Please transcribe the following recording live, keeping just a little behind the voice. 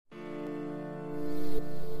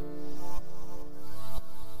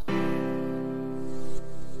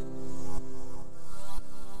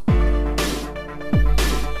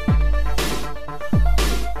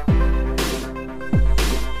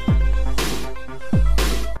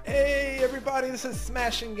everybody, this is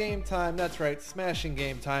Smashing Game Time. That's right, Smashing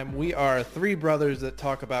Game Time. We are three brothers that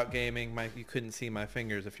talk about gaming. You couldn't see my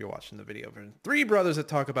fingers if you're watching the video version. Three brothers that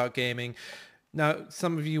talk about gaming. Now,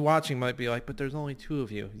 some of you watching might be like, but there's only two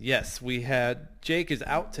of you. Yes, Jake is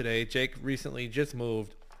out today. Jake recently just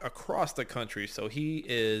moved across the country, so he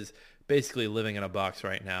is basically living in a box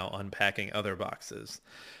right now, unpacking other boxes.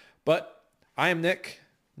 But I am Nick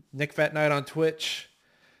Fat Knight on Twitch.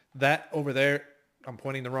 That over there, I'm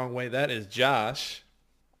pointing the wrong way. That is Josh.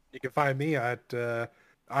 You can find me at,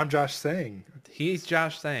 I'm Josh Sang. He's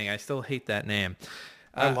Josh Sang. I still hate that name.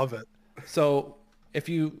 I love it. So if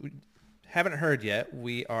you haven't heard yet,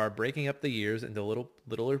 we are breaking up the years into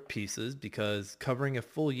littler pieces because covering a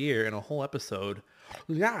full year in a whole episode,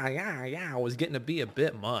 was getting to be a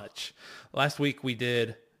bit much. Last week we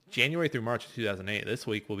did January through March of 2008. This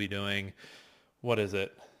week we'll be doing, what is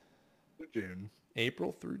it? June.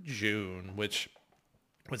 April through June, which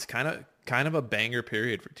was kind of a banger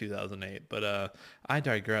period for 2008. But I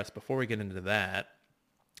digress. Before we get into that,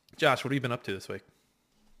 Josh, what have you been up to this week?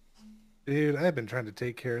 Dude, I've been trying to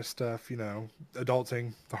take care of stuff,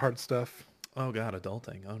 adulting, the hard stuff. Oh God,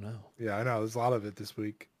 adulting. Oh no. Yeah, I know. There's a lot of it this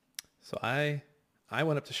week. So I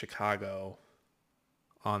went up to Chicago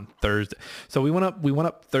on Thursday. So we went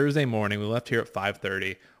up Thursday morning. We left here at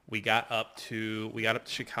 5:30. We got up to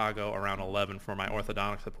Chicago around 11 for my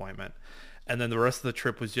orthodontics appointment. And then the rest of the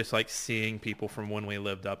trip was just like seeing people from when we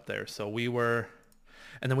lived up there. And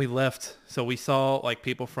then we left. So we saw like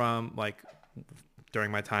people from like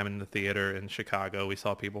during my time in the theater in Chicago, we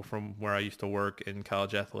saw people from where I used to work in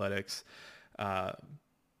college athletics. And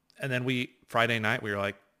then Friday night, we were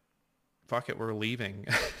like, fuck it, we're leaving.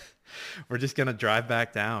 We're just going to drive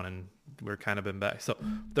back down, and we're kind of been back. So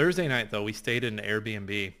Thursday night, though, we stayed in an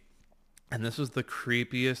Airbnb, and this was the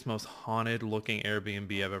creepiest, most haunted looking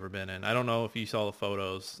Airbnb I've ever been in. I don't know if you saw the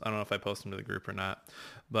photos. I don't know if I posted them to the group or not,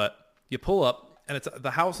 but you pull up, and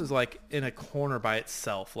the house is like in a corner by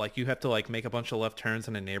itself. Like you have to like make a bunch of left turns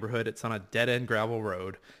in a neighborhood. It's on a dead end gravel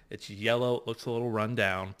road. It's yellow. It looks a little run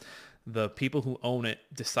down. The people who own it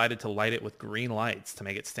decided to light it with green lights to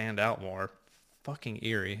make it stand out more. Fucking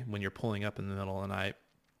eerie when you're pulling up in the middle of the night.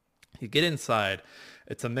 You get inside.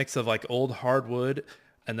 It's a mix of like old hardwood,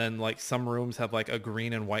 and then like some rooms have like a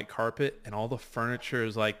green and white carpet, and all the furniture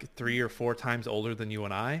is like 3 or 4 times older than you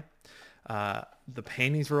and I. The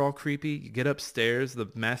paintings were all creepy. You get upstairs, the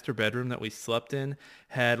master bedroom that we slept in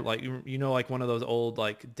had like, like one of those old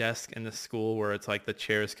like desks in the school where it's like the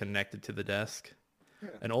chair is connected to the desk. Yeah.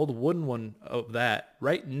 An old wooden one of that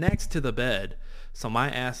right next to the bed. So my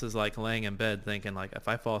ass is like laying in bed thinking like, if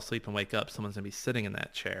I fall asleep and wake up, someone's gonna be sitting in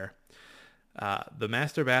that chair. The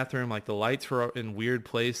master bathroom, like the lights were in weird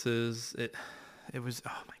places. It was,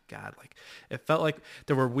 oh my God. Like it felt like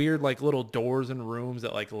there were weird, like little doors and rooms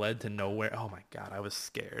that like led to nowhere. Oh my God. I was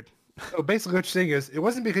scared. So basically what you're saying is it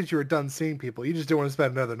wasn't because you were done seeing people. You just didn't want to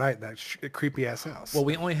spend another night in that creepy ass house. Well,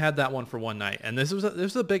 we only had that one for one night, and this was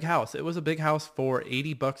a big house. It was a big house for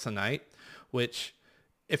 $80 a night, which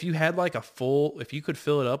if you had like if you could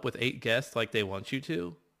fill it up with 8 guests like they want you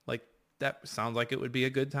to, like that sounds like it would be a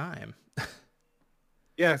good time.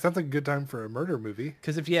 Yeah, it sounds like a good time for a murder movie.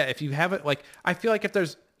 Because if you have it, like I feel like if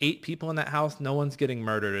there's 8 people in that house, no one's getting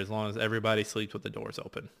murdered as long as everybody sleeps with the doors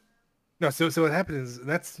open. No, so what happens is in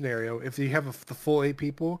that scenario, if you have the full 8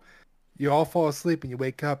 people, you all fall asleep and you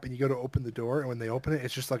wake up and you go to open the door, and when they open it,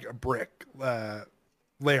 it's just like a brick layer.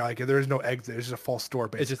 Like there is no exit. It's just a false door.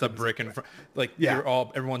 Basically. It's just a brick in front. Like yeah.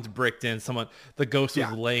 Everyone's bricked in. The ghost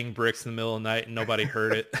was laying bricks in the middle of the night and nobody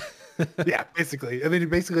heard it. Yeah, basically. I mean,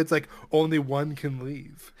 basically, it's like only one can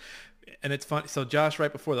leave. And it's funny. So Josh,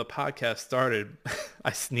 right before the podcast started,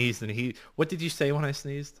 I sneezed, and what did you say when I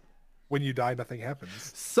sneezed? When you die, nothing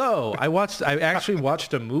happens. So I actually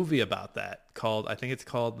watched a movie about that it's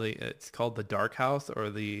called The Dark House or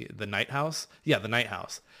the Night House. Yeah, The Night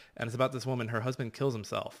House. And it's about this woman, her husband kills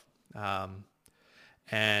himself.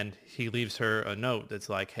 And he leaves her a note that's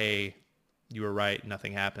like, hey, you were right.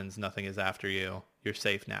 Nothing happens. Nothing is after you. You're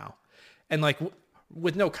safe now. And like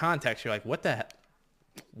with no context, you're like, what the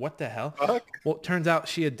hell? Fuck? Well, it turns out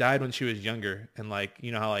she had died when she was younger. And like,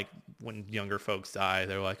 you know how like when younger folks die,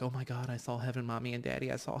 they're like, oh my God, I saw heaven, mommy and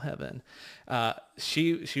daddy, I saw heaven.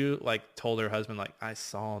 She like told her husband, like, I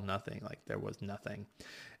saw nothing. Like there was nothing.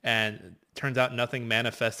 And it turns out nothing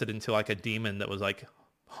manifested into like a demon that was like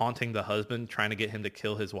haunting the husband, trying to get him to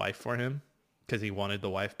kill his wife for him because he wanted the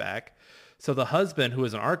wife back. So the husband, who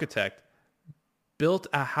was an architect, built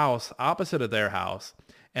a house opposite of their house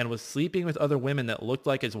and was sleeping with other women that looked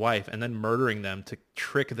like his wife and then murdering them to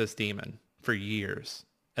trick this demon for years.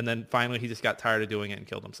 And then finally he just got tired of doing it and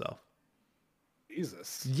killed himself.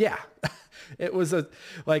 Jesus. Yeah. It was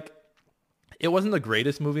like, it wasn't the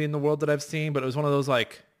greatest movie in the world that I've seen, but it was one of those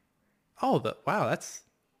like, oh, wow,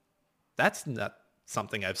 that's not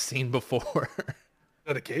something I've seen before.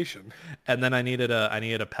 Dedication. And then I needed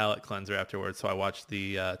a palate cleanser afterwards, so I watched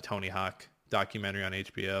the Tony Hawk documentary on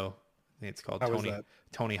HBO. I think it's called How was that?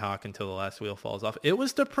 Tony Hawk Until the Last Wheel Falls Off. It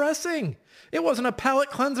was depressing. It wasn't a palate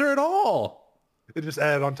cleanser at all. It just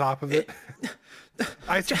added on top of it.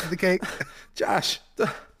 Icing to the cake. Josh,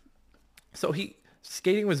 so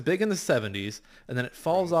skating was big in the 70s, and then it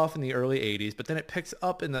falls off in the early 80s, but then it picks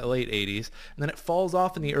up in the late 80s, and then it falls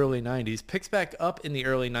off in the early 90s, picks back up in the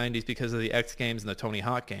early 90s because of the X Games and the Tony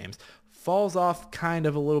Hawk games, falls off kind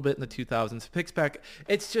of a little bit in the 2000s, picks back.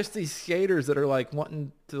 It's just these skaters that are like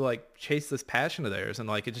wanting to like chase this passion of theirs, and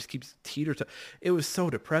like it just keeps it was so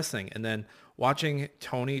depressing. And then watching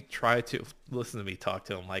Tony try to listen to me talk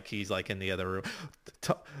to him like he's like in the other room,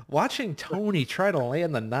 watching Tony try to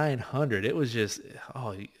land the 900, it was just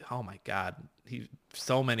oh my god, he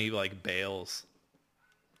so many like bails.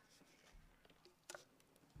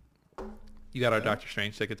 You got our Doctor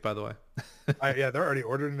Strange tickets, by the way. Yeah, they're already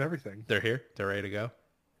ordered and everything. They're here. They're ready to go.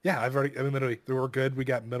 Yeah, I mean, literally, we're good. We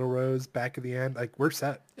got middle rows, back at the end. Like, we're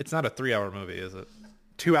set. It's not a 3-hour movie, is it?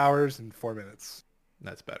 2 hours and 4 minutes.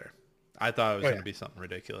 That's better. I thought it was going to be something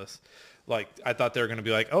ridiculous. Like, I thought they were going to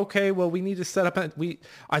be like, okay, well, we need to set up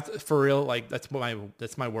for real. Like, that's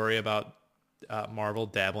my worry about Marvel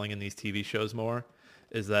dabbling in these TV shows more,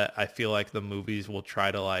 is that I feel like the movies will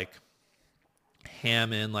try to like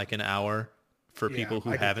ham in like an hour for people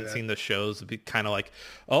who haven't seen the shows. Be kind of like,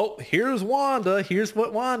 oh, here's Wanda. Here's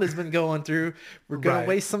what Wanda's been going through. We're going to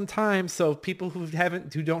waste some time so people who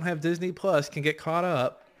don't have Disney Plus can get caught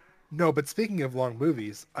up. No, but speaking of long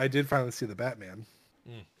movies, I did finally see The Batman.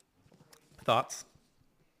 Thoughts?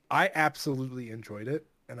 I absolutely enjoyed it.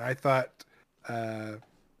 And I thought, I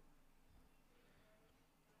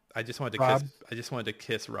just wanted to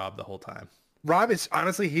kiss Rob the whole time. Rob is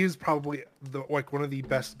honestly, he was probably one of the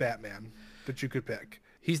best Batman that you could pick.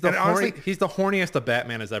 He's the horniest a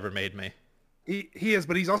Batman has ever made me. He is,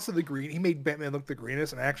 but he's also the green. He made Batman look the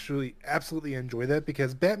greenest, and I actually absolutely enjoy that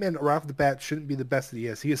because Batman right off the bat shouldn't be the best that he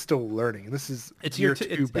is. He is still learning, and this is year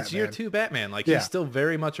two Batman. Like he's still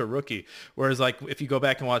very much a rookie. Whereas like if you go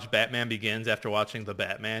back and watch Batman Begins after watching the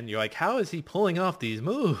Batman, you're like, how is he pulling off these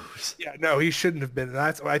moves? Yeah, no, he shouldn't have been. And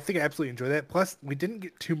I think I absolutely enjoy that. Plus, we didn't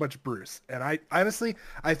get too much Bruce, and I honestly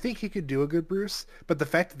think he could do a good Bruce. But the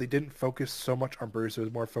fact that they didn't focus so much on Bruce, it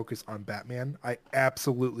was more focused on Batman. I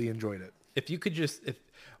absolutely enjoyed it. If you could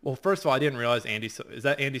well, first of all, I didn't realize is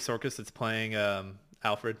that Andy Serkis that's playing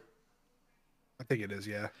Alfred? I think it is,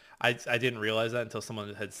 yeah. I didn't realize that until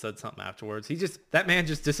someone had said something afterwards. That man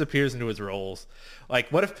just disappears into his roles. Like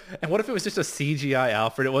what if it was just a CGI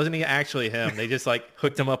Alfred? It wasn't actually him. They just like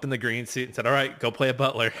hooked him up in the green suit and said, all right, go play a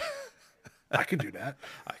butler. I can do that.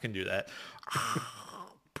 I can do that.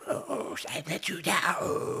 Bruce, I let you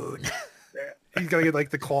down. He's got to get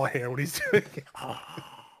like the claw hand when he's doing it.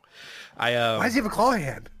 Why does he have a claw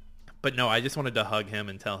hand? But no, I just wanted to hug him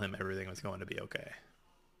and tell him everything was going to be okay.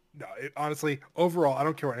 No, honestly, overall, I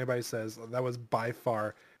don't care what anybody says. That was by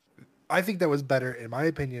far, I think that was better, in my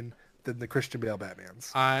opinion, than the Christian Bale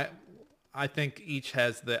Batmans. I think each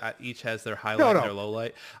has their highlight and their low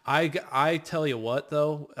light. I tell you what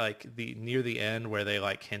though, like near the end where they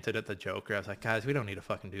like hinted at the Joker, I was like, guys, we don't need to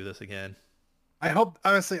fucking do this again. I hope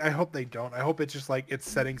they don't. I hope it's just like it's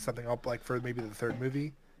setting something up like for maybe the third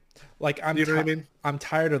movie. Like you know what I mean? I'm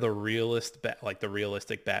tired of the realistic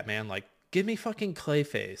Batman. Like, give me fucking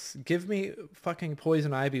Clayface. Give me fucking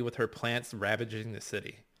Poison Ivy with her plants ravaging the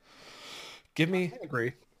city. I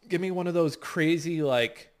agree. Give me one of those crazy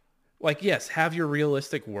like yes, have your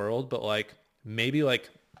realistic world, but like maybe like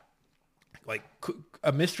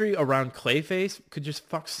a mystery around Clayface could just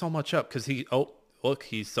fuck so much up because he's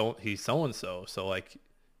so and so. So like.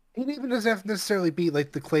 It even doesn't have to necessarily be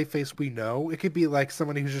like the Clayface we know. It could be like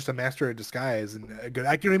somebody who's just a master of disguise and a good. You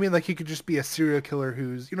know what I mean? Like he could just be a serial killer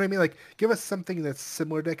who's. You know what I mean? Like give us something that's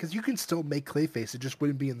similar to that because you can still make Clayface. It just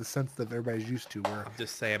wouldn't be in the sense that everybody's used to. Where I'm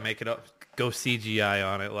just saying, make it up. Go CGI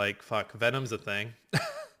on it. Like fuck, Venom's a thing.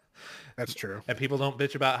 That's true. And people don't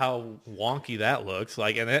bitch about how wonky that looks.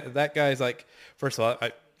 Like, and that guy's like. First of all,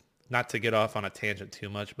 not to get off on a tangent too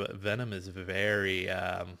much, but Venom is very.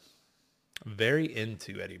 Very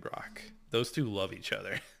into Eddie Brock. Those two love each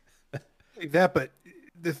other. Like that, but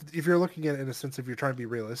if you're looking at it in a sense, if you're trying to be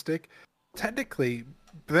realistic, technically,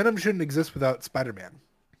 Venom shouldn't exist without Spider-Man,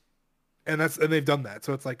 and they've done that.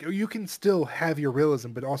 So it's like you can still have your realism,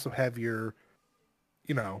 but also have your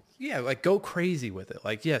you know. Yeah, like go crazy with it.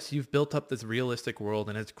 Like, yes, you've built up this realistic world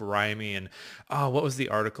and it's grimy and what was the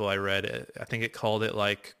article I read? I think it called it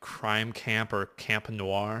like Crime Camp or Camp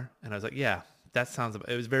Noir. And I was like, yeah, that sounds,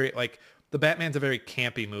 it was very like the Batman's a very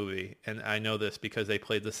campy movie. And I know this because they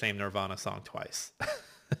played the same Nirvana song twice.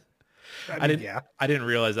 I mean, yeah. I didn't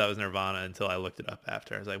realize that was Nirvana until I looked it up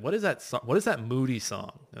after. I was like, what is that song? What is that moody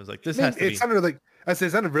song? I was like, this I mean, has to it be sounded like I said,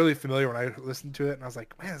 it sounded really familiar when I listened to it, and I was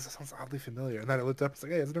like, man, this sounds oddly familiar. And then I looked up, it's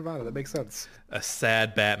like, hey, it's Nirvana. That makes sense. a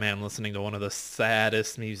sad Batman listening to one of the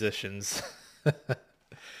saddest musicians.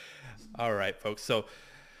 All right, folks. So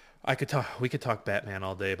we could talk Batman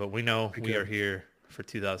all day, but we know we are here for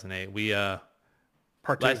 2008. We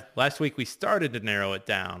Part two. last week we started to narrow it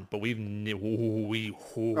down, but we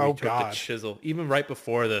Oh, took God. the chisel. Even right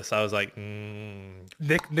before this, I was like,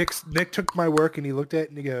 Nick took my work and he looked at it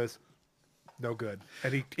and he goes, no good.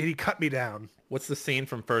 And he cut me down. what's the scene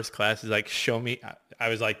from First Class? He's like, show me. I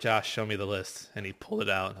was like, Josh, show me the list. And he pulled it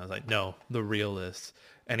out and I was like, no, the real list.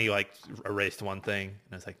 And he like erased one thing.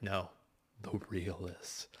 And I was like, no, the real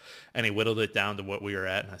list. And he whittled it down to what we were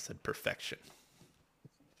at. And I said, perfection.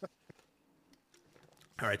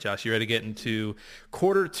 All right, Josh, you ready to get into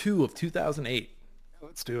quarter 2 of 2008?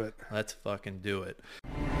 Let's do it. Let's fucking do it.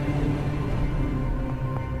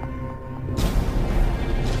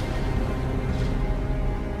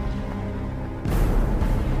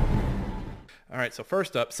 All right, so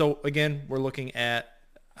first up, so again, we're looking at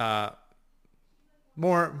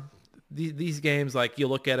more these games, like you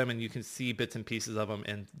look at them and you can see bits and pieces of them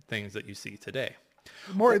in things that you see today.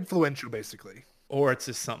 More influential, basically. Or it's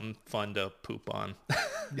just something fun to poop on.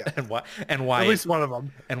 Yeah. and why At least one of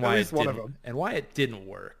them. and why it didn't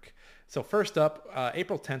work. So first up,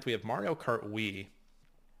 April 10th, we have Mario Kart Wii,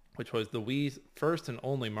 which was the Wii's first and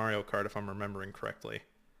only Mario Kart, if I'm remembering correctly.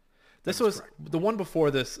 This was correct. The one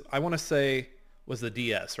before this, I want to say, was the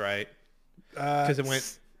DS, right? Because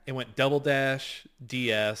it went Double Dash,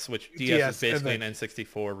 DS, which DS is basically an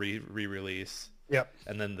N64 re-release. Yep.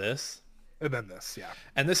 And then this. And then this, yeah.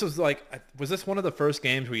 And this was like, was this one of the first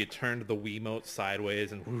games where you turned the Wiimote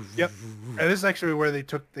sideways and? Yep. And this is actually where they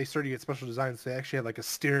started to get special designs. They actually had like a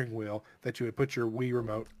steering wheel that you would put your Wii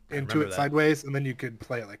remote into it sideways, and then you could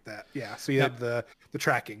play it like that. Yeah. So you had the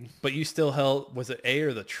tracking. But you still held, was it A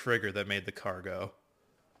or the trigger that made the car go?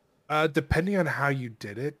 Depending on how you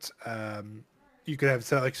did it, you could have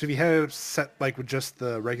set like, so if you had it set like with just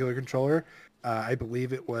the regular controller, I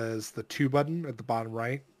believe it was the 2 button at the bottom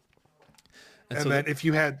right. And so then if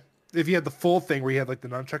you had the full thing where you had like the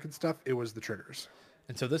nunchuck and stuff, it was the triggers.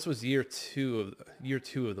 And so this was year two of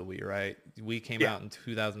the Wii, right? Wii came out in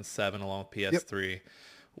 2007 along with PS3.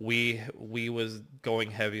 Yep. Wii was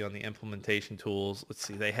going heavy on the implementation tools. Let's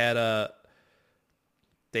see, they had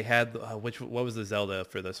what was the Zelda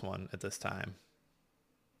for this one at this time?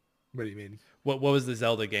 What do you mean? What was the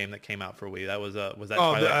Zelda game that came out for Wii? That was that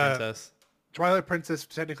Twilight Princess? Twilight Princess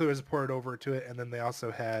technically was ported over to it, and then they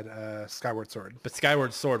also had Skyward Sword. But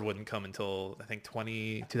Skyward Sword wouldn't come until, I think,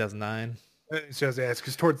 2009. It's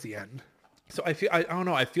because towards the end. So I don't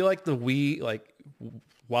know. I feel like the Wii, like,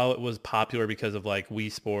 while it was popular because of like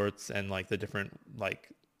Wii Sports and like the different like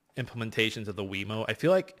implementations of the Wiimote, I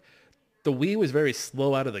feel like the Wii was very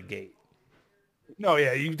slow out of the gate. No,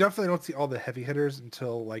 yeah, you definitely don't see all the heavy hitters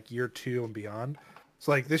until like year 2 and beyond.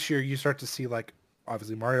 So like this year, you start to see like,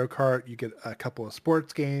 obviously Mario Kart, you get a couple of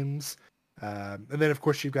sports games. And then of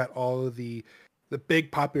course you've got all of the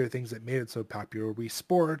big popular things that made it so popular. Wii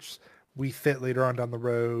Sports, Wii Fit later on down the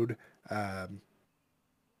road. And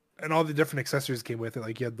all the different accessories came with it.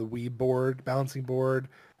 Like you had the Wii board, balancing board,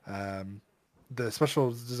 the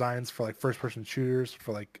special designs for like first person shooters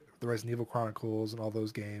for like the Resident Evil Chronicles and all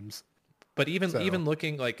those games. But even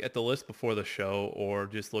looking like at the list before the show, or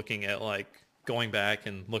just looking at like going back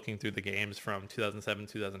and looking through the games from 2007,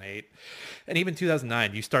 2008, and even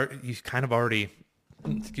 2009, you kind of already,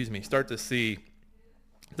 start to see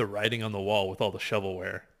the writing on the wall with all the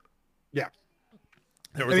shovelware. Yeah.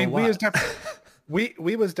 There was a lot.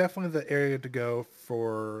 Wii was definitely the area to go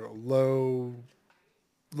for lower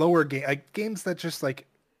games that just like,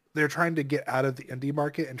 they're trying to get out of the indie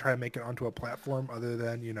market and try to make it onto a platform other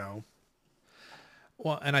than,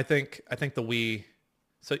 Well, and I think the Wii,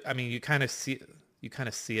 so I mean, you kind of see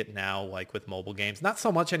it now, like with mobile games. Not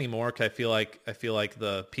so much anymore, because I feel like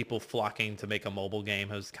the people flocking to make a mobile game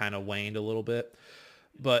has kind of waned a little bit.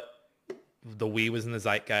 But the Wii was in the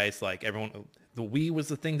zeitgeist. Like the Wii was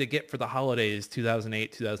the thing to get for the holidays,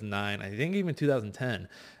 2008, 2009, I think even 2010.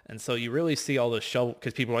 And so you really see all the show,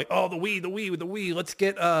 because people are like, oh, the Wii,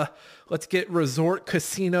 let's get Resort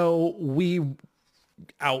Casino Wii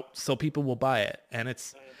out so people will buy it. And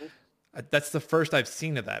That's the first I've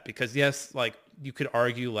seen of that because yes, like you could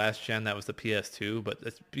argue last gen that was the PS2, but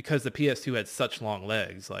it's because the PS2 had such long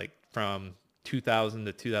legs, like from 2000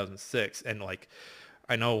 to 2006, and like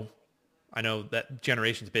I know, I know that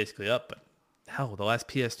generation's basically up, but hell, the last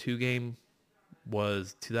PS2 game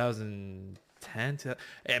was 2010.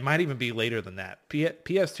 It might even be later than that.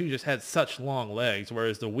 PS2 just had such long legs,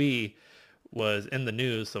 whereas the Wii was in the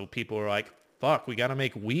news, so people were like, "Fuck, we got to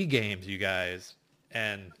make Wii games, you guys."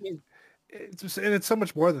 And And it's so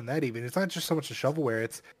much more than that. Even it's not just so much the shovelware.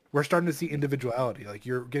 It's we're starting to see individuality. Like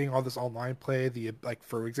you're getting all this online play. The like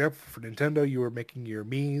for example, for Nintendo, you were making your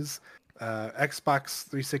Mii's, Xbox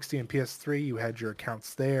 360 and PS3. You had your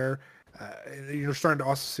accounts there. And you're starting to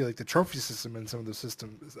also see like the trophy system in some of those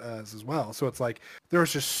systems as well. So it's like there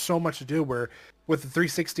was just so much to do. Where with the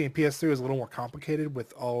 360 and PS3 it was a little more complicated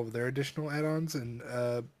with all of their additional add-ons and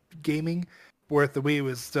gaming. Where the Wii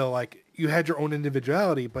was still like you had your own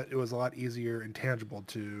individuality, but it was a lot easier and tangible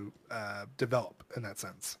to develop in that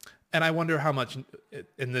sense. and I wonder how much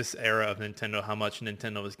in this era of Nintendo, how much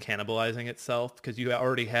Nintendo is cannibalizing itself because you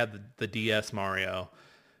already had the DS Mario,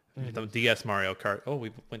 the DS Mario Kart. Oh,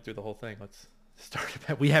 we went through the whole thing. Let's start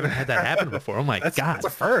it. We haven't had that happen before. Oh my God. That's a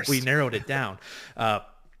first. We narrowed it down.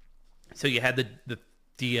 So you had the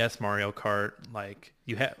DS Mario Kart, like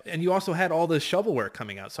you had, and you also had all the shovelware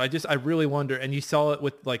coming out. So I really wonder, and you saw it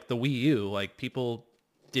with like the Wii U, like people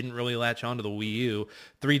didn't really latch onto the Wii U.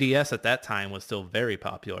 3DS at that time was still very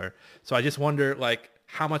popular. So I just wonder like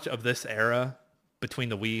how much of this era between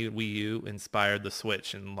the Wii U inspired the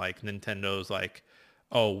Switch and like Nintendo's like,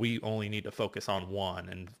 oh, we only need to focus on one,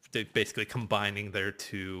 and they basically combining their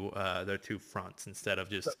two fronts instead of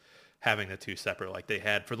just having the two separate like they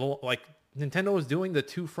had for the like Nintendo was doing the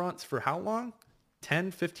two fronts for how long?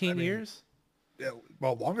 10, 15 years? Yeah,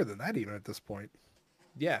 well, longer than that even at this point.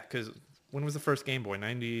 Yeah, because when was the first Game Boy?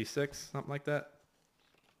 96, something like that?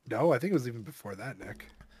 No, I think it was even before that, Nick.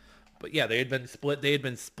 But yeah, they had been split. They had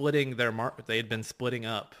been splitting they had been splitting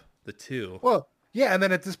up the two. Well, yeah, and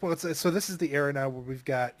then at this point, so this is the era now where we've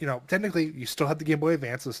got, technically you still have the Game Boy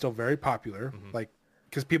Advance, it's still very popular, like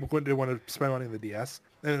because people didn't want to spend money on the DS.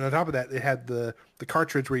 And on top of that, it had the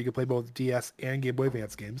cartridge where you could play both DS and Game Boy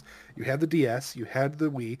Advance games. You had the DS, you had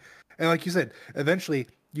the Wii, and like you said, eventually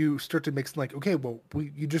you start to mix like, okay, well,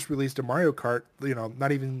 you just released a Mario Kart,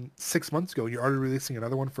 not even 6 months ago. You're already releasing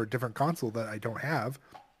another one for a different console that I don't have.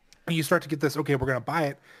 And you start to get this, okay, we're going to buy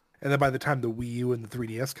it. And then by the time the Wii U and the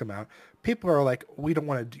 3DS come out, people are like, we don't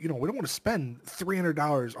want to, we don't want to spend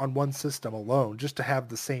 $300 on one system alone just to have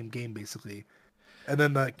the same game, basically. And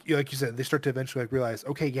then, like you said, they start to eventually like realize,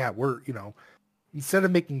 okay, yeah, we're, instead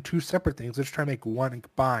of making two separate things, let's try to make one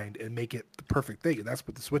combined and make it the perfect thing. And that's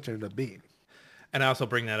what the Switch ended up being. And I also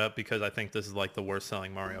bring that up because I think this is like the worst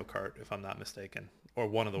selling Mario Kart, if I'm not mistaken, or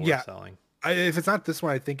one of the worst selling. If it's not this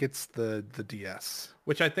one, I think it's the DS.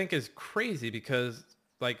 Which I think is crazy because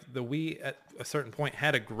like the Wii at a certain point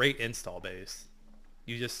had a great install base.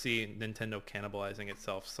 You just see Nintendo cannibalizing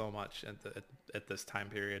itself so much at this time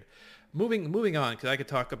period. Moving on, because I could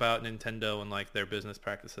talk about Nintendo and like their business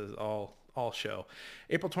practices all show.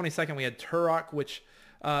 April 22nd, we had Turok, which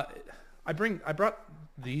I brought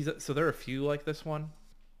these. So there are a few like this one.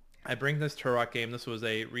 I bring this Turok game. This was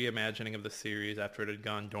a reimagining of the series after it had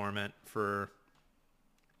gone dormant for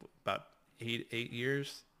about eight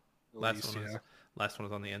years. Last one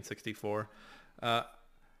was on the N64.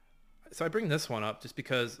 So I bring this one up just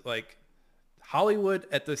because like Hollywood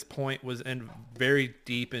at this point was very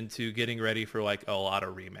deep into getting ready for like a lot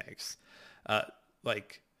of remakes.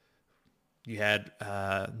 Like you had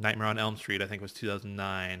Nightmare on Elm Street, I think it was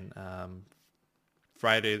 2009.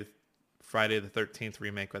 Friday the 13th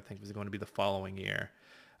remake, I think, was going to be the following year.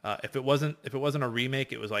 If it wasn't a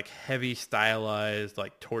remake, it was like heavy stylized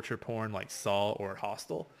like torture porn, like Saw or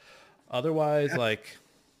Hostel. Otherwise, like,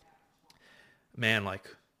 man, like,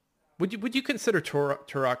 would you consider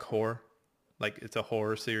Turok horror? Like, it's a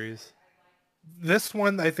horror series. This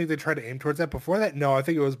one, I think they tried to aim towards that. Before that, no, I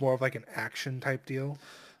think it was more of like an action type deal.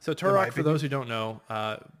 So Turok, for those who don't know,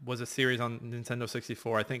 was a series on Nintendo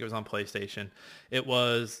 64. I think it was on PlayStation. It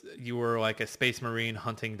was, you were like a space marine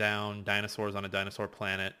hunting down dinosaurs on a dinosaur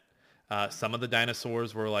planet. Some of the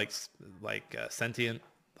dinosaurs were like sentient,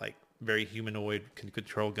 like very humanoid, can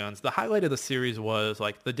control guns. The highlight of the series was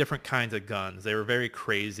like the different kinds of guns. They were very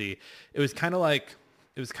crazy. It was kind of like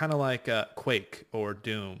Quake or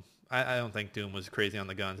Doom. I don't think Doom was crazy on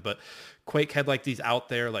the guns, but Quake had like these out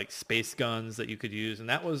there like space guns that you could use, and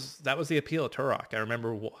that was the appeal of Turok. I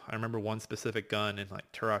remember one specific gun in like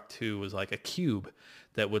Turok 2 was like a cube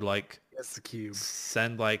that would like the cube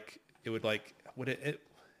send like it would like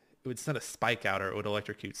would send a spike out or it would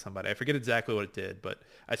electrocute somebody. I forget exactly what it did, but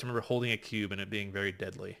I just remember holding a cube and it being very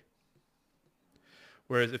deadly.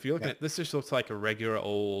 Whereas if you're looking Yeah. at this, just looks like a regular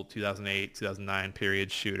old 2008, 2009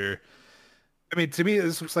 period shooter. I mean, to me,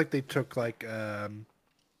 this looks like they took like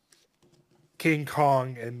King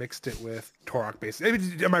Kong and mixed it with Turok. Basically, I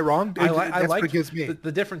mean, am I wrong? I That's like what it gives me.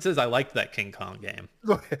 the difference is I liked that King Kong game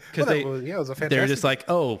Well, because that was, yeah, it was a they're fantastic. just like,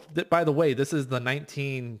 oh, by the way, this is the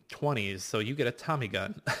 1920s, so you get a Tommy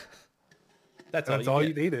gun. That's all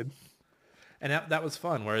you needed. And that was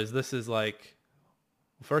fun. Whereas this is like,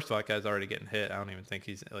 first of all, that guy's already getting hit. I don't even think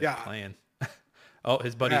he's like playing. Oh,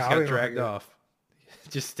 his buddies got dragged off.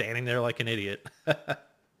 Just standing there like an idiot.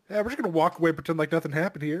 Yeah, we're just gonna walk away, pretend like nothing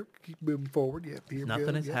happened here. Keep moving forward. Yeah,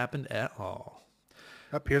 Nothing has happened at all.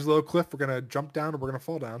 Up here's a little cliff. We're gonna jump down or we're gonna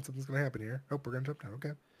fall down. Something's gonna happen here. Oh, we're gonna jump down.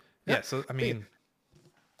 Okay. Yeah. So I mean,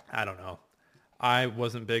 I don't know. I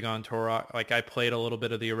wasn't big on Turok. Like I played a little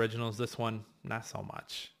bit of the originals. This one, not so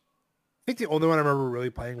much. I think the only one I remember really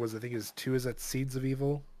playing was is 2. Is that Seeds of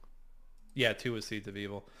Evil? Yeah, 2 was Seeds of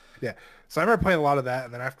Evil. Yeah. So I remember playing a lot of that,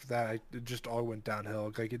 and then after that, it just all went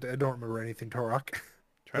downhill. Like I don't remember anything Turok.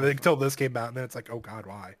 I think until this came out, and then it's like, oh god,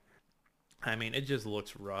 why? I mean, it just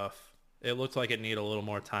looks rough. It looks like it needed a little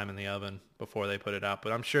more time in the oven before they put it out,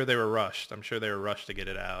 but I'm sure they were rushed. I'm sure they were rushed to get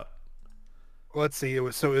it out. Let's see. It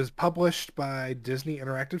was published by Disney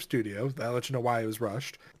Interactive Studios. That'll let you know why it was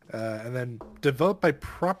rushed. And then developed by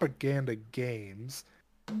Propaganda Games.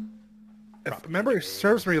 If memory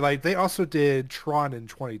serves me right, they also did Tron in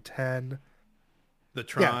 2010. The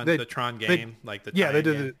Tron game, like the they did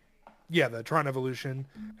game. it. Yeah, the Tron Evolution,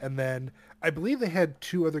 and then I believe they had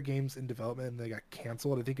 2 other games in development and they got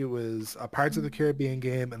canceled. I think it was a Pirates of the Caribbean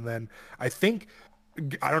game, and then I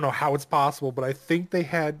don't know how it's possible, but I think they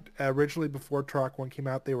had originally before Turok 1 came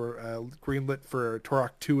out, they were greenlit for Turok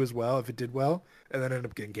 2 as well if it did well, and then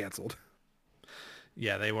ended up getting canceled.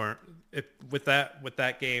 Yeah, they weren't. With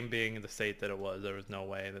that game being in the state that it was, there was no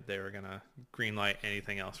way that they were gonna greenlight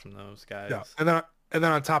anything else from those guys. Yeah, and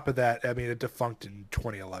then on top of that, I mean, it defunct in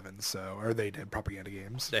 2011, or they did Propaganda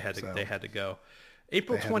Games. They had to go.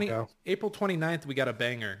 April 29th, we got a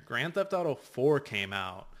banger. Grand Theft Auto 4 came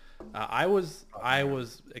out. I was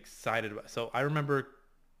excited about. So I remember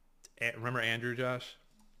Andrew, Josh.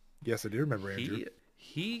 Yes, I do remember Andrew.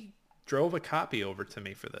 He drove a copy over to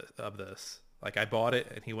me of this. Like I bought it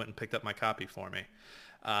and he went and picked up my copy for me.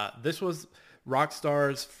 This was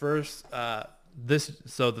Rockstar's first.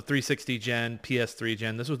 So the 360 gen, PS3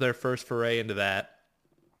 gen. This was their first foray into that.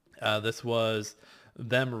 This was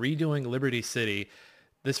them redoing Liberty City.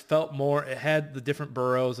 This felt more. It had the different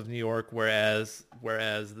boroughs of New York, whereas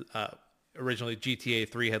originally GTA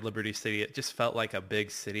 3 had Liberty City. It just felt like a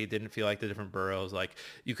big city. It didn't feel like the different boroughs. Like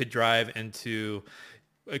you could drive into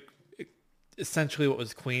essentially what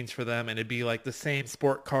was Queens for them, and it'd be like the same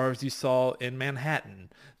sport cars you saw in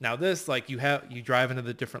Manhattan. Now this, like you drive into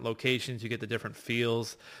the different locations, you get the different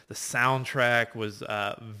feels. The soundtrack was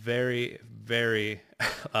very, very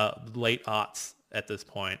late aughts at this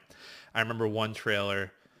point. I remember one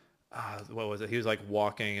trailer. What was it? He was like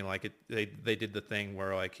walking, and like they did the thing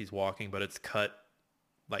where like he's walking, but it's cut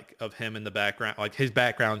like of him in the background, like his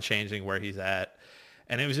background changing where he's at,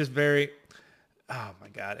 and it was just very. Oh my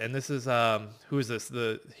god! And this is who is this?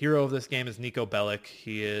 The hero of this game is Nico Bellic.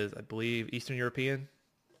 He is, I believe, Eastern European.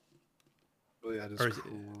 Oh, yeah,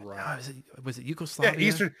 was it Yugoslavia?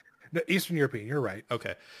 Yeah, Eastern European. You're right.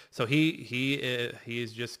 Okay, so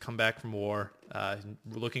he's just come back from war,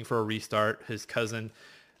 looking for a restart. His cousin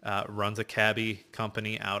runs a cabbie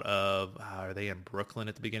company out of. Are they in Brooklyn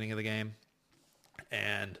at the beginning of the game?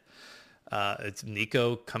 And it's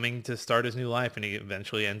Nico coming to start his new life, and he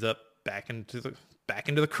eventually ends up back into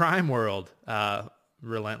the crime world,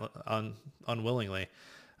 unwillingly.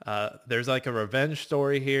 There's like a revenge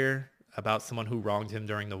story here about someone who wronged him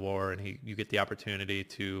during the war, and you get the opportunity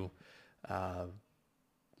to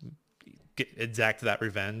exact that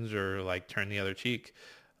revenge or like turn the other cheek.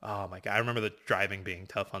 Oh my god! I remember the driving being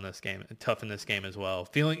tough in this game as well.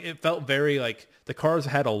 It felt very like the cars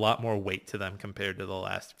had a lot more weight to them compared to the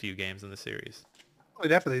last few games in the series. Well,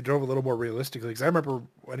 definitely drove a little more realistically, because I remember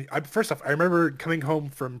first off, I remember coming home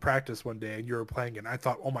from practice one day and you were playing it, and I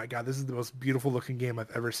thought, oh my god, this is the most beautiful looking game I've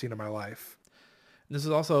ever seen in my life. This is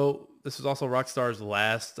also Rockstar's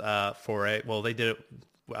last foray. Well, they did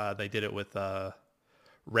it with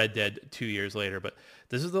Red Dead 2 years later, but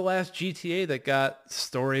this is the last GTA that got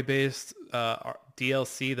story-based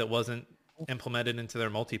DLC that wasn't implemented into their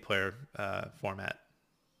multiplayer format.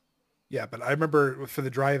 Yeah, but I remember for the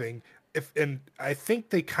driving, if and I think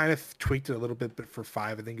they kind of tweaked it a little bit, but for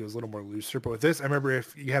 5, I think it was a little more looser. But with this, I remember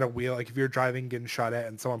if you had a wheel, like if you're driving, getting shot at,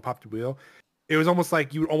 and someone popped a wheel, it was almost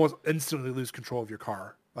like you would almost instantly lose control of your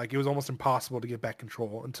car. Like it was almost impossible to get back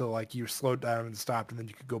control until like you slowed down and stopped, and then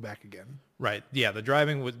you could go back again. Right. Yeah, the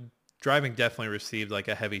driving definitely received like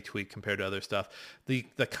a heavy tweak compared to other stuff. The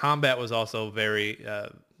combat was also very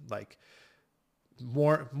like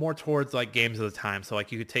more towards like games of the time. So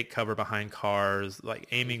like you could take cover behind cars. Like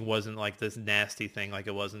aiming wasn't like this nasty thing like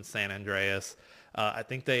it was in San Andreas. I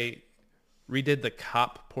think they redid the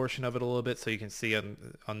cop portion of it a little bit, so you can see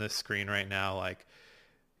on this screen right now, like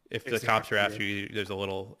if the cops are after you, there's a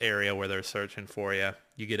little area where they're searching for you.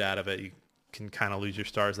 You get out of it, you can kind of lose your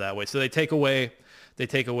stars that way. So they take away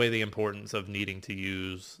the importance of needing to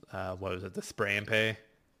use what was it, the spray and pay.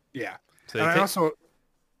 Yeah. So and I also,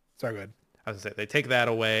 sorry, go ahead. I was gonna say they take that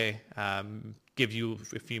away, give you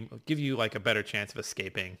like a better chance of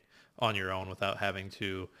escaping on your own without having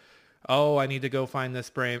to, oh, I need to go find this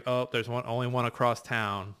spray. Oh, there's only one across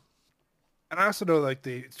town. And I also know like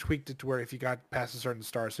they tweaked it to where if you got past a certain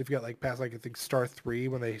star, so if you got like past like I think star 3,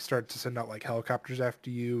 when they start to send out like helicopters after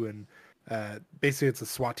you, and basically it's a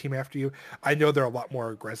SWAT team after you. I know they're a lot more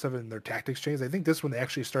aggressive in their tactics change. I think this one they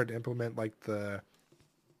actually started to implement like the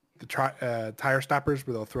tire stoppers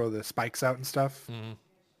where they'll throw the spikes out and stuff.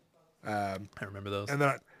 I remember those. And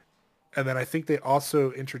then I think they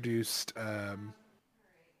also introduced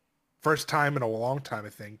first time in a long time, I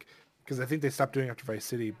think, because I think they stopped doing it after Vice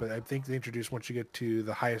City, but I think they introduced once you get to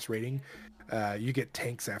the highest rating, you get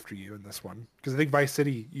tanks after you in this one. Because I think Vice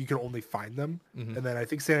City, you can only find them. And then I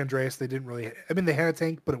think San Andreas, they didn't really, I mean, they had a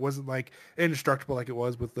tank, but it wasn't like indestructible like it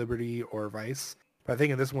was with Liberty or Vice. But I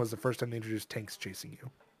think in this one was the first time they introduced tanks chasing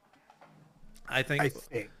you. I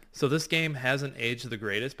think. So this game hasn't aged the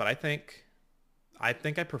greatest, but I think I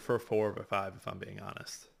prefer 4 over 5 if I'm being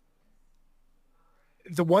honest.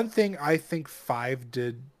 The one thing I think 5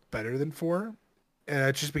 did better than 4, and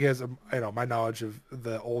it's just because of my knowledge of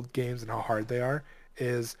the old games and how hard they are,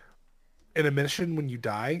 is in a mission when you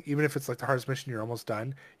die, even if it's like the hardest mission, you're almost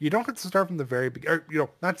done, you don't have to start from the very beginning.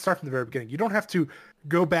 Not start from the very beginning. You don't have to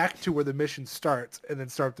go back to where the mission starts and then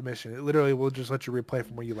start the mission. It literally will just let you replay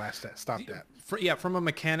from where you last stopped at. From a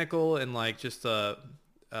mechanical and like just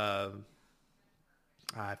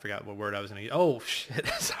I forgot what word I was going to use. Oh, shit.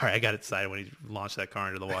 Sorry, I got excited when he launched that car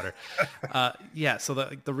into the water. So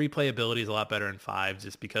the replayability is a lot better in 5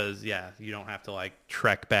 just because, you don't have to like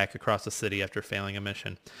trek back across the city after failing a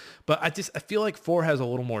mission. But I feel like 4 has a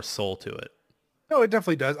little more soul to it. No, it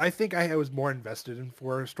definitely does. I think I was more invested in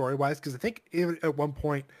 4 story-wise because I think even at one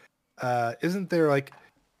point, isn't there like,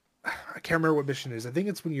 I can't remember what mission it is. I think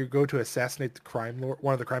it's when you go to assassinate the crime lord,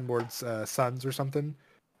 one of the crime lord's sons or something.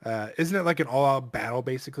 Isn't it like an all-out battle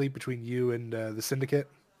basically between you and the syndicate?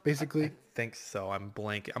 Basically, I think so. I'm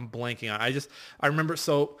blanking on. I remember.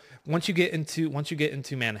 So once you get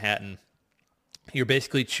into Manhattan, you're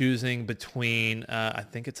basically choosing between I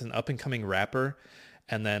think it's an up-and-coming rapper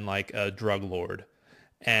and then like a drug lord.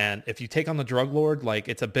 And if you take on the drug lord, like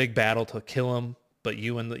it's a big battle to kill him. But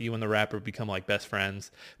you and the rapper become like best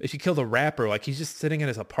friends. If you kill the rapper, like he's just sitting in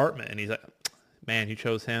his apartment and he's like, man, you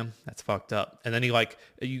chose him. That's fucked up. And then you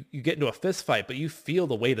get into a fist fight, but you feel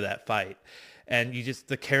the weight of that fight. And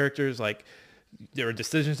the characters, like there are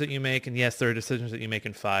decisions that you make. And yes, there are decisions that you make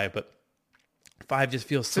in 5, but 5 just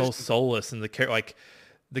feels so soulless. And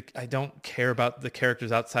I don't care about the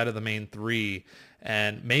characters outside of the main 3.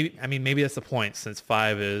 And maybe that's the point, since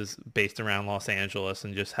 5 is based around Los Angeles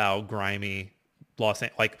and just how grimy Los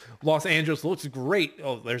Angeles looks great.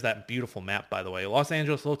 Oh, there's that beautiful map, by the way. Los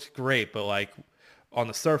Angeles looks great, but like on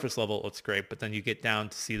the surface level, it looks great. But then you get down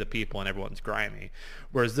to see the people and everyone's grimy.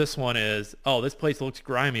 Whereas this one is, oh, this place looks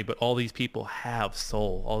grimy, but all these people have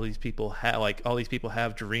soul. All these people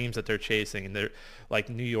have dreams that they're chasing. And they're like,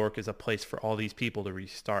 New York is a place for all these people to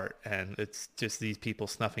restart. And it's just these people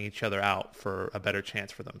snuffing each other out for a better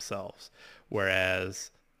chance for themselves.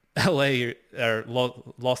 Whereas LA or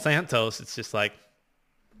Los Santos, it's just like,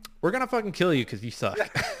 we're going to fucking kill you because you suck.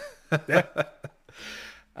 Yeah.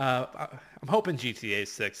 I'm hoping GTA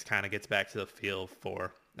 6 kind of gets back to the feel of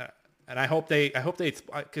 4. And I hope they,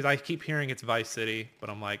 because I keep hearing it's Vice City,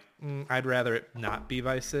 but I'm like, I'd rather it not be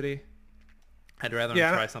Vice City. I'd rather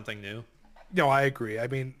them try something new. No, I agree. I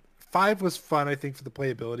mean, 5 was fun, I think, for the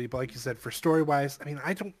playability, but like you said, for story-wise, I mean,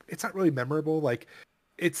 it's not really memorable. Like,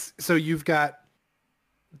 so you've got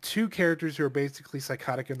 2 characters who are basically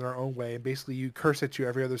psychotic in their own way, and basically you curse at you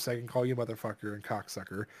every other second, call you motherfucker and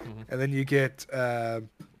cocksucker. And then you get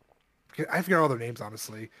I forget all their names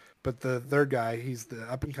honestly, but the third guy, he's the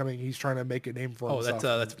up and coming, he's trying to make a name for himself.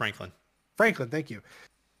 That's Franklin. Franklin, thank you.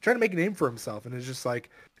 trying to make a name for himself, and it's just like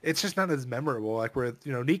it's just not as memorable. Like where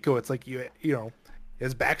Nico, it's like you know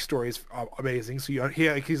his backstory is amazing, so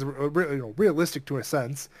he's realistic to a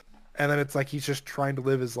sense, and then it's like he's just trying to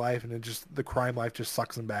live his life, and it just the crime life just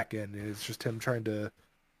sucks him back in. And it's just him trying to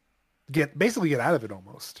basically get out of it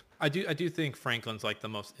almost. I do think Franklin's like the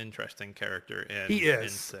most interesting character in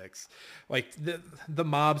 6. Like the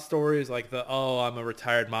mob stories, like I'm a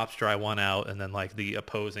retired mobster, I want out, and then like the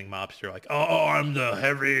opposing mobster, like I'm the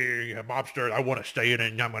heavy mobster, I want to stay in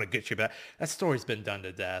it, and I'm gonna get you back. That story's been done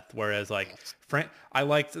to death. Whereas like I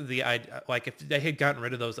liked the idea, like if they had gotten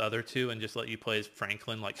rid of those other two and just let you play as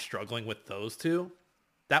Franklin, like struggling with those two,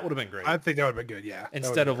 that would have been great. I think that would have been good. Yeah.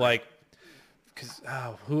 Instead of like, because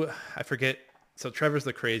who I forget. So Trevor's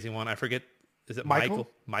the crazy one. I forget. Is it Michael?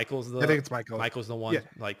 Michael's the. I think it's Michael. Michael's the one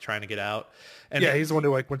like trying to get out. And he's the one who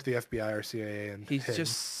like went to the FBI or CIA, and he's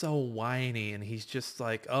just so whiny, and he's just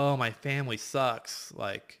like, "Oh, my family sucks."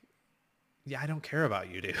 Like, yeah, I don't care about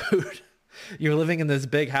you, dude. You're living in this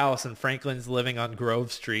big house, and Franklin's living on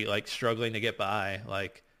Grove Street, like struggling to get by.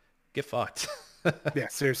 Like, get fucked. Yeah,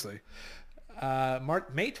 seriously.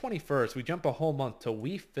 May 21st, we jump a whole month to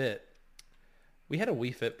Wii Fit. We had a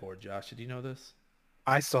Wii Fit board, Josh. Did you know this?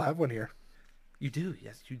 I still have one here. You do?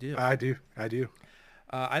 Yes, you do. I do.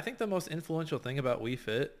 I think the most influential thing about Wii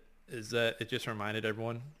Fit is that it just reminded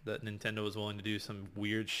everyone that Nintendo was willing to do some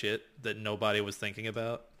weird shit that nobody was thinking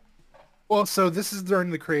about. Well, so this is during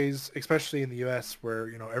the craze, especially in the U.S.,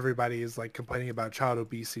 where everybody is like complaining about child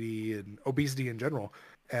obesity and obesity in general.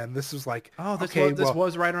 And this was like, this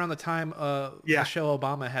was right around the time Michelle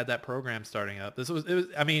Obama had that program starting up. It was.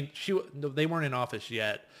 I mean, they weren't in office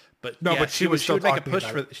yet, but but she would make a push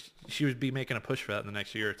for. She would be making a push for that in the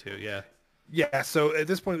next year or two. Yeah. Yeah. So at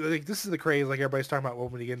this point, like this is the craze. Like everybody's talking about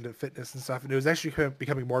when you get into fitness and stuff, and it was actually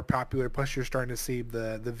becoming more popular. Plus, you're starting to see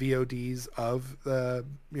the VODs of the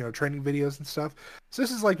training videos and stuff. So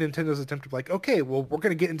this is like Nintendo's attempt to like, okay, well, we're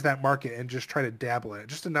going to get into that market and just try to dabble in it,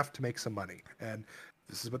 just enough to make some money. And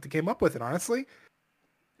this is what they came up with, and honestly,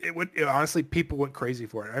 honestly people went crazy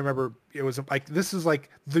for it. I remember it was like this is like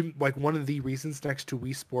one of the reasons next to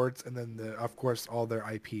Wii Sports, and then of course all their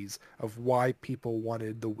IPs of why people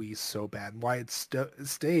wanted the Wii so bad, and why it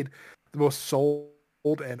stayed the most sold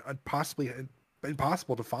and possibly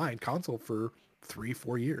impossible to find console for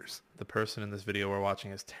 3-4 years. The person in this video we're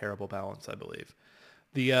watching has terrible balance, I believe.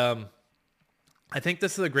 I think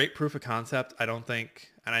this is a great proof of concept. I don't think,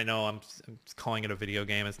 and I know I'm calling it a video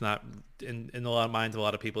game. It's not in a lot of minds of a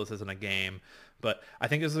lot of people. This isn't a game, but I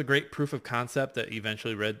think this is a great proof of concept that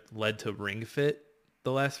eventually led to Ring Fit.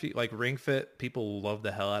 The last few, like Ring Fit, people love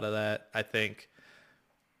the hell out of that. I think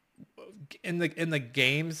in the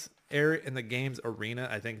games arena,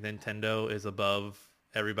 I think Nintendo is above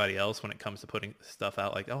everybody else when it comes to putting stuff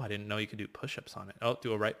out. Like, I didn't know you could do push-ups on it.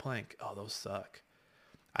 Do a right plank. Those suck.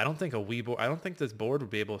 I don't think I don't think this board would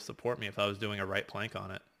be able to support me if I was doing a right plank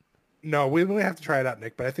on it. No, we really have to try it out,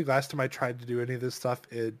 Nick. But I think last time I tried to do any of this stuff,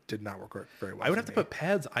 it did not work very well. I would have to put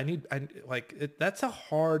pads. That's a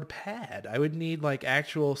hard pad. I would need like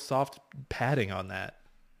actual soft padding on that.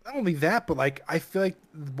 Not only that, but like I feel like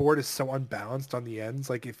the board is so unbalanced on the ends.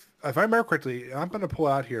 Like if I remember correctly, I'm going to pull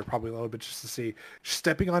it out here probably a little bit just to see.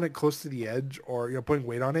 Stepping on it close to the edge or putting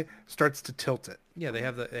weight on it starts to tilt it. Yeah, they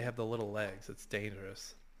have the little legs. It's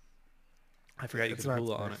dangerous. I forgot you could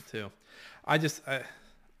hula on it too.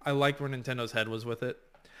 I liked where Nintendo's head was with it.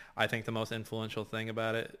 I think the most influential thing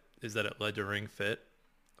about it is that it led to Ring Fit,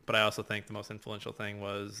 but I also think the most influential thing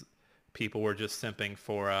was people were just simping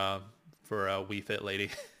for a Wii Fit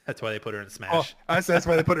lady. That's why they put her in Smash. That's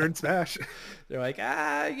why they put her in Smash. They're like,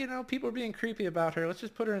 people are being creepy about her. Let's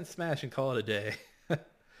just put her in Smash and call it a day.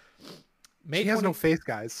 She has no faith,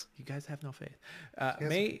 guys. You guys have no faith.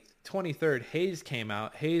 May 23rd, Haze came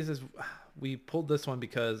out. We pulled this one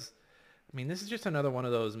because, this is just another one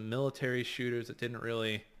of those military shooters that didn't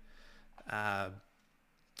really,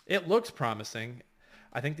 it looks promising.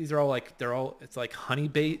 I think these are it's like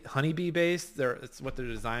honeybee based. It's what their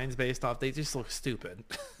design's based off. They just look stupid.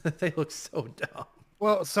 They look so dumb.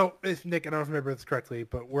 Well, so if Nick, I don't know if I remember this correctly,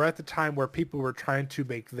 but we're at the time where people were trying to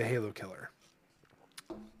make the Halo killer.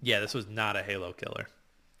 Yeah, this was not a Halo killer.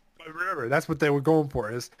 But remember, that's what they were going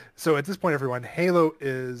for. So at this point, everyone, Halo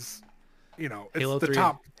is, it's Halo the 3,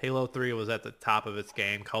 top. Halo 3 was at the top of its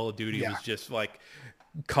game. Call of Duty was just like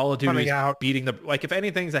Call of Duty was beating if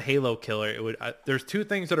anything's a Halo killer, it would. There's two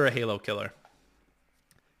things that are a Halo killer: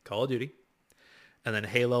 Call of Duty, and then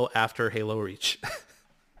Halo after Halo Reach.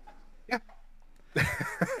 Yeah.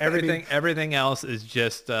 Everything else is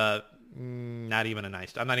just not even a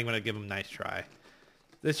nice. I'm not even gonna give them a nice try.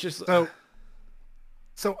 It's just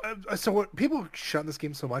So what people shut this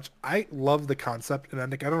game so much? I love the concept, and I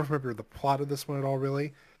don't remember the plot of this one at all.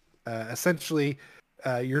 Really, essentially,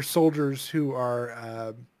 you're soldiers who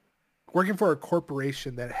are working for a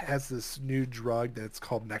corporation that has this new drug that's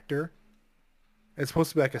called Nectar. It's supposed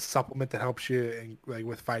to be like a supplement that helps you like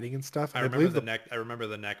with fighting and stuff. And I believe I remember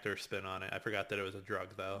the nectar spin on it. I forgot that it was a drug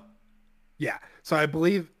though. yeah. So I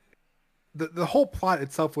believe the whole plot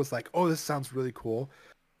itself was like, oh, this sounds really cool.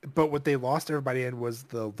 But what they lost everybody in was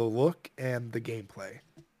the look and the gameplay.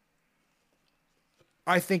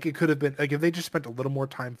 I think it could have been like if they just spent a little more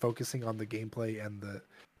time focusing on the gameplay and the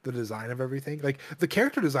design of everything. Like the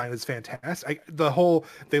character design is fantastic.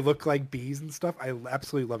 They look like bees and stuff. I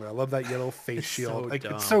absolutely love it. I love that yellow face shield. So like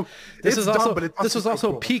dumb. it's so This it's is dumb, also but it's this was so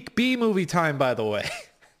also cool. peak B movie time, by the way.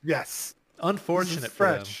 Yes. Unfortunate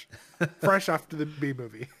for them. Fresh after the B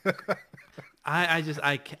movie.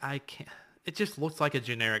 I can't. It just looks like a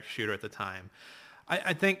generic shooter at the time.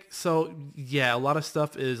 I think so. Yeah, a lot of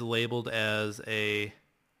stuff is labeled as a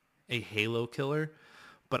Halo killer,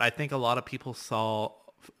 but I think a lot of people saw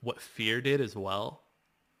what Fear did as well,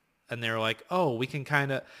 and they were like, oh, we can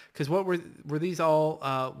kind of, because what were these all?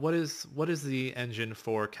 What is the engine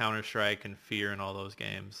for Counter-Strike and Fear and all those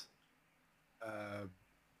games?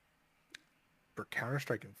 For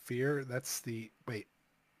Counter-Strike and Fear, that's the wait.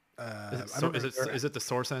 Is it the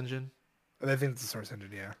Source engine? I think it's the Source engine.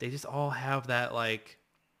 Yeah. They just all have that like.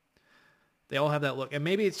 They all have that look, and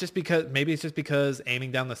maybe it's just because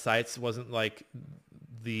aiming down the sights wasn't like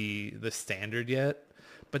the standard yet,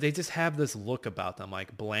 but they just have this look about them,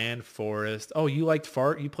 like bland forest. Oh, you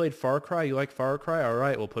played Far Cry? You like Far Cry? All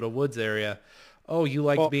right, we'll put a woods area. Oh, you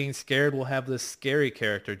liked being scared? We'll have this scary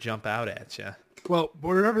character jump out at you. Well,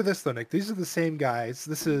 remember this though, Nick. These are the same guys.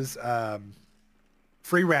 This is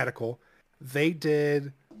Free Radical. They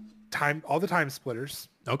did all the Time Splitters.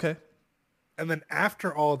 Okay. And then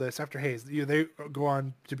after all this, after Haze, they go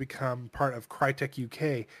on to become part of Crytek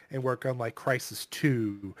UK and work on like Crisis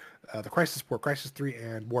 2, the Crisis Port, Crisis 3,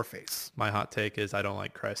 and Warface. My hot take is I don't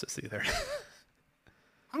like Crisis either.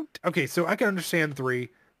 Okay, so I can understand 3,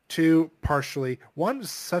 2 partially. 1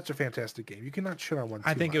 is such a fantastic game. You cannot shit on 1 too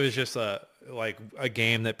I think much. it was just a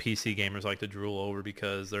game that PC gamers like to drool over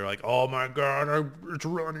because they're like, oh my god, it's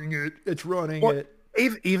running it.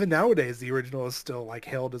 Even nowadays, the original is still like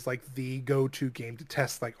hailed as like the go-to game to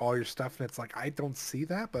test like all your stuff, and it's like I don't see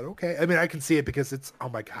that, but okay. I mean, I can see it because it's oh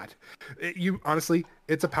my god, honestly,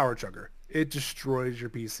 it's a power chugger. It destroys your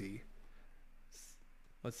PC.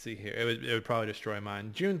 Let's see here. It would probably destroy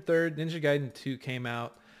mine. June 3rd, Ninja Gaiden 2 came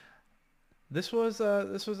out. This was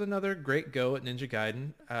another great go at Ninja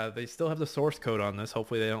Gaiden. They still have the source code on this.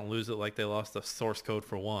 Hopefully, they don't lose it like they lost the source code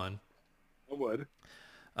for 1. I would.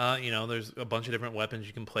 There's a bunch of different weapons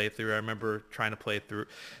you can play through. I remember trying to play through.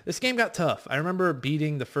 This game got tough. I remember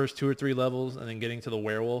beating the first 2 or 3 levels and then getting to the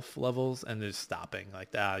werewolf levels and just stopping.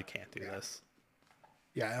 Like, I can't do this.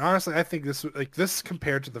 Yeah, and honestly, I think this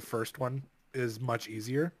compared to the first one is much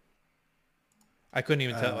easier. I couldn't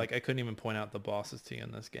even tell. I couldn't even point out the bosses to you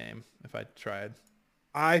in this game if I tried.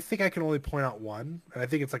 I think I can only point out one, and I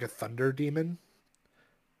think it's like a thunder demon.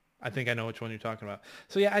 I think I know which one you're talking about.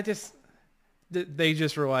 So yeah, they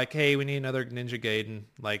just were like, hey, we need another Ninja Gaiden.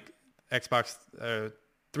 Like Xbox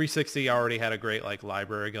 360 already had a great like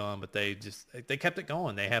library going, but they kept it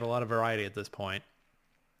going. They had a lot of variety at this point.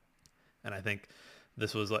 And I think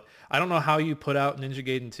this was like, I don't know how you put out Ninja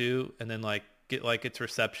Gaiden 2 and then like get like its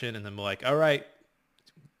reception and then be like, all right,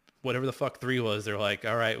 whatever the fuck 3 was, they're like,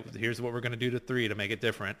 all right, here's what we're going to do to 3 to make it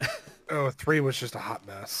different. Oh, 3 was just a hot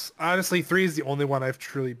mess. Honestly, 3 is the only one I've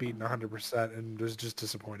truly beaten 100% and was just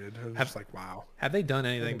disappointed. I was just like, wow. Have they done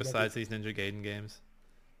anything besides these Ninja Gaiden games?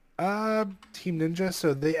 Team Ninja,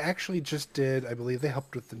 so they actually just did, I believe they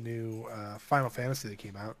helped with the new Final Fantasy that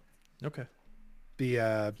came out. Okay.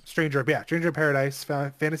 The Stranger of Paradise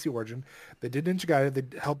Fantasy Origin. They did Ninja Gaiden.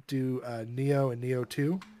 They helped do Neo and Neo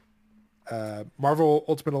 2. Marvel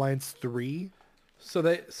Ultimate Alliance 3. So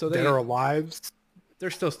they Dead or Alive. They're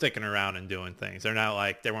still sticking around and doing things. They're not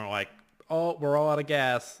like, they weren't like, oh, we're all out of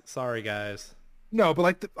gas. Sorry, guys. No, but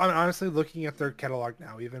like I'm honestly looking at their catalog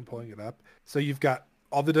now, even pulling it up. So you've got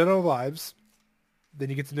all the Dead or Alives. Then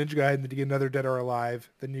you get to Ninja Gaiden, then you get another Dead or Alive.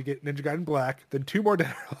 Then you get Ninja Gaiden Black. Then 2 more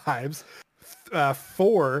Dead or Alives.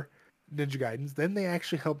 4 Ninja Gaidens. Then they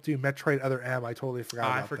actually helped do Metroid Other M. I totally forgot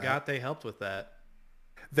about that. I forgot they helped with that.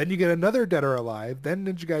 Then you get another Dead or Alive. Then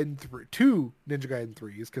Ninja Gaiden 3, 2 Ninja Gaiden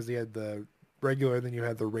 3s because you had the regular, then you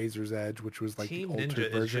had the Razor's Edge, which was like Team the ultimate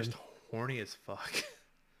Ninja version. is just horny as fuck.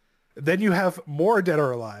 Then you have more Dead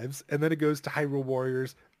or Alives, and then it goes to Hyrule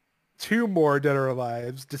Warriors, two more Dead or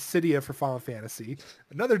Alives, Dissidia for Final Fantasy,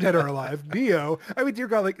 another Dead or Alive, Neo. I mean, dear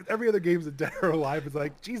God, like every other game's a Dead or Alive. It's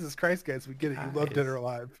like, Jesus Christ, guys, we get it. You love Dead or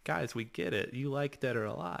Alive. Guys, we get it. You like Dead or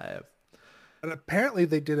Alive. And apparently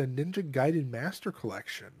they did a Ninja Gaiden Master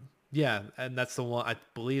Collection. Yeah, and that's the one. I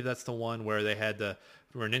believe that's the one where they had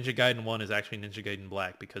where Ninja Gaiden 1 is actually Ninja Gaiden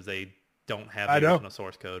Black because they don't have the original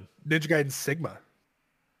source code. Ninja Gaiden Sigma.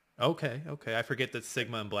 Okay. I forget that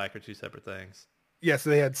Sigma and Black are two separate things. Yeah,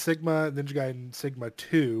 so they had Sigma, Ninja Gaiden Sigma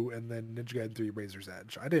 2, and then Ninja Gaiden 3 Razor's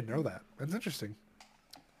Edge. I didn't know that. That's interesting.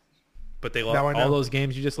 But they all those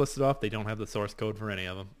games you just listed off, they don't have the source code for any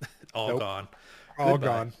of them. All gone. All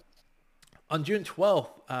gone. On June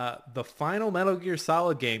 12th, the final Metal Gear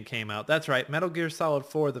Solid game came out. That's right, Metal Gear Solid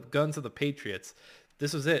 4, The Guns of the Patriots.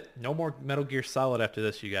 This was it. No more Metal Gear Solid after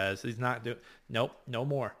this, you guys. He's not doing... Nope, no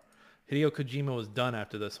more. Hideo Kojima was done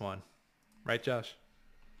after this one. Right, Josh?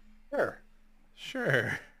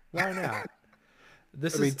 Sure. Why not?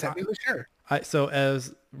 Technically, sure. So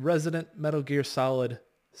as resident Metal Gear Solid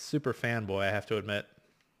super fanboy, I have to admit,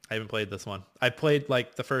 I haven't played this one. I played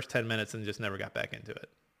like the first 10 minutes and just never got back into it.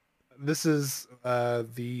 This is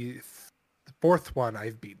the fourth one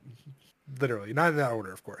I've beaten. Literally. Not in that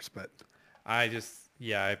order, of course, but... I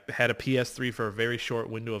had a PS3 for a very short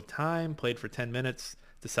window of time, played for 10 minutes,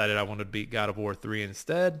 decided I wanted to beat God of War 3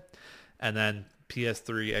 instead, and then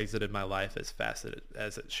PS3 exited my life as fast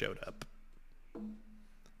as it showed up. I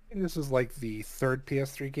think this was like the third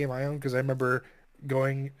PS3 game I owned, because I remember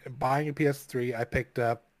buying a PS3, I picked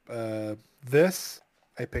up this,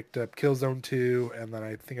 I picked up Killzone 2, and then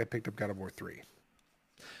I think I picked up God of War 3.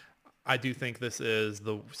 I do think this is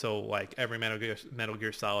like every Metal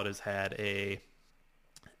Gear Solid has had a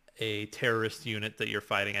terrorist unit that you're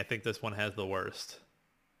fighting. I think this one has the worst.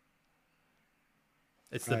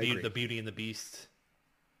 It's the Beauty and the Beast.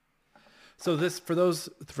 So this for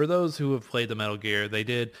those who have played the Metal Gear,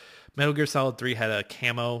 Metal Gear Solid 3 had a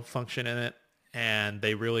camo function in it, and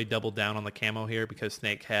they really doubled down on the camo here because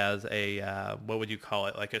Snake has a what would you call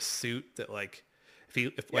it? Like a suit that like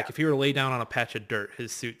if he were to lay down on a patch of dirt,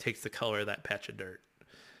 his suit takes the color of that patch of dirt.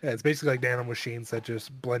 Yeah, it's basically like nano machines that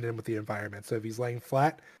just blend in with the environment. So if he's laying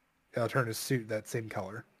flat, it'll turn his suit that same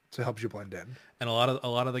color. So it helps you blend in. And a lot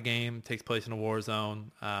of the game takes place in a war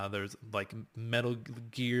zone. There's like Metal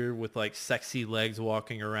Gear with like sexy legs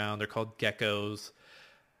walking around. They're called geckos.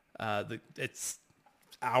 It's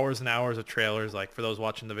hours and hours of trailers. Like for those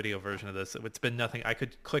watching the video version of this, it's been nothing. I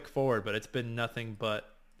could click forward, but it's been nothing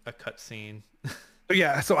but a cutscene.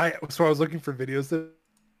 Yeah, so I was looking for videos of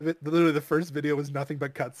it. Literally the first video was nothing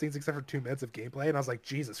but cutscenes except for 2 minutes of gameplay, and I was like,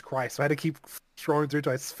 Jesus Christ. So I had to keep scrolling through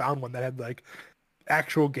until I found one that had like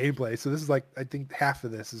actual gameplay. So this is like, I think half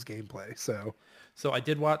of this is gameplay. So I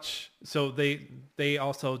did watch, so they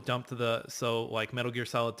also dumped like Metal Gear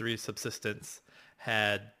Solid 3 Subsistence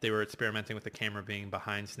they were experimenting with the camera being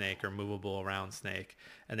behind Snake or movable around Snake,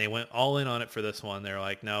 and they went all in on it for this one. They're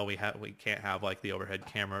like, no, we can't have like the overhead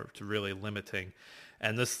camera, to really limiting.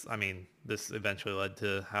 And this eventually led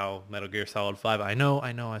to how Metal Gear Solid 5, I know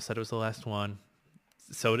I said it was the last one.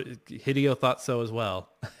 So Hideo thought so as well.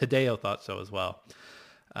 Hideo thought so as well.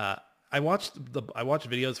 I watched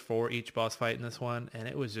videos for each boss fight in this one, and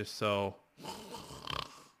it was just so...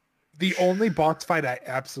 The only boss fight I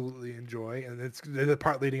absolutely enjoy, and it's the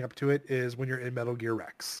part leading up to it, is when you're in Metal Gear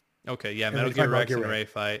Rex. Okay, yeah, Metal Gear Rex and Ray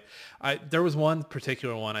fight. There was one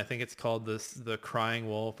particular one, I think it's called the Crying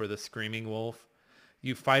Wolf or the Screaming Wolf.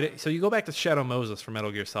 You fight it, so you go back to Shadow Moses for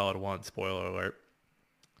Metal Gear Solid 1, spoiler alert,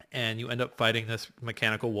 and you end up fighting this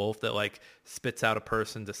mechanical wolf that like spits out a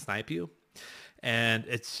person to snipe you. And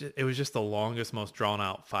it was just the longest, most drawn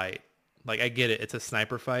out fight. Like, I get it, it's a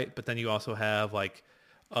sniper fight, but then you also have like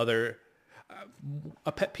a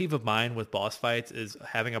pet peeve of mine with boss fights is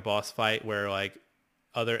having a boss fight where like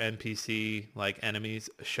other NPC like enemies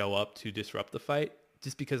show up to disrupt the fight,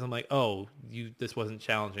 just because I'm like, oh, this wasn't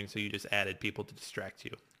challenging, so you just added people to distract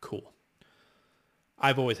you. Cool.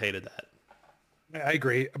 I've always hated that. I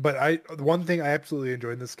agree, but one thing I absolutely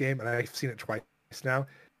enjoyed in this game, and I've seen it twice now,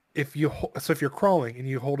 if you're crawling and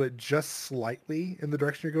you hold it just slightly in the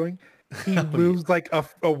direction you're going, he moves like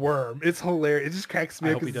a worm. It's hilarious. It just cracks me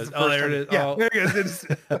up. I hope he does. Oh, there it is. Yeah, there it is.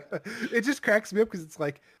 It just cracks me up because it's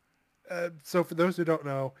like, so for those who don't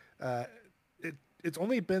know, it's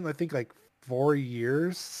only been, I think, like 5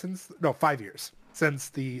 years since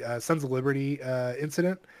the Sons of Liberty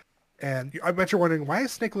incident. And I bet you're wondering, why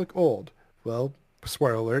does Snake look old? Well,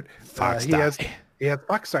 spoiler alert, he has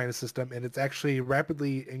Fox dye in his system, and it's actually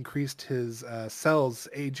rapidly increased his cells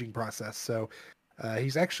aging process. So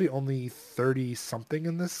he's actually only 30-something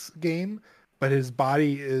in this game, but his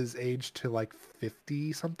body is aged to like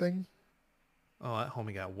 50-something. Oh, that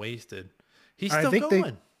homie got wasted. He's I still think they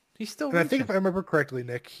going. He's still And I think reaching. if I remember correctly,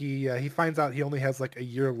 Nick, he finds out he only has like a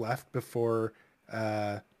year left before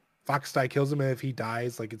Fox Die kills him, and if he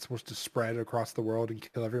dies, like it's supposed to spread across the world and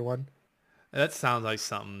kill everyone. That sounds like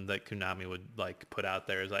something that Konami would like put out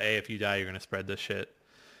there. Is like, hey, if you die, you're gonna spread this shit.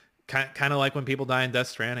 Kind of like when people die in Death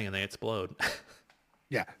Stranding and they explode.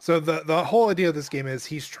 Yeah. So the whole idea of this game is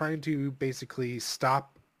he's trying to basically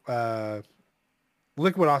stop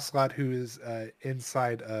Liquid Ocelot, who is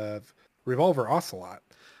inside of Revolver Ocelot.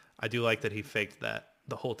 I do like that he faked that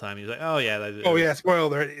the whole time. He's like, oh yeah, Oh yeah,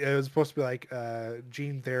 spoiler! It was supposed to be like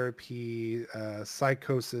gene therapy,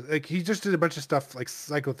 psychosis. Like he just did a bunch of stuff like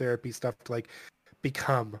psychotherapy stuff to like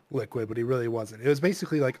become Liquid, but he really wasn't. It was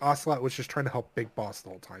basically like Ocelot was just trying to help Big Boss the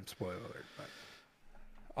whole time. Spoiler alert. But...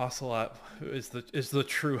 Ocelot is the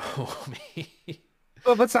true homie.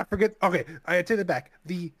 Oh, let's not forget. Okay, I take it back.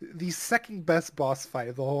 The second best boss fight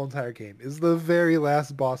of the whole entire game is the very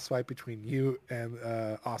last boss fight between you and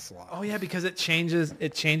Ocelot. Oh yeah, because it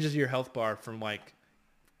changes your health bar from like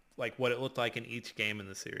what it looked like in each game in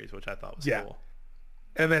the series, which I thought was cool.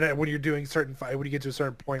 And then when you're doing certain fight, when you get to a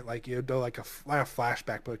certain point, like you do like not a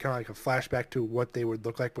flashback, but kind of like a flashback to what they would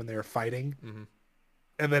look like when they were fighting,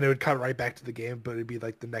 and then it would cut right back to the game, but it'd be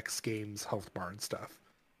like the next game's health bar and stuff.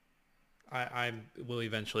 I will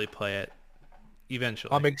eventually play it.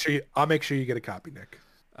 Eventually, I'll make sure you get a copy, Nick.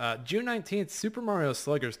 June 19th, Super Mario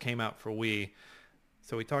Sluggers came out for Wii.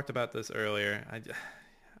 So we talked about this earlier.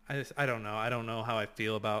 I don't know. I don't know how I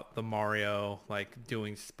feel about the Mario like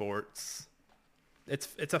doing sports.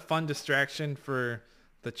 It's a fun distraction for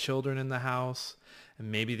the children in the house and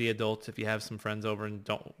maybe the adults if you have some friends over and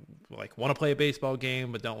don't like want to play a baseball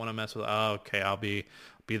game but don't want to mess with. Oh, okay, I'll be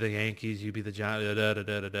the Yankees, you be the Giants. Da, da,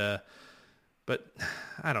 da, da, da. But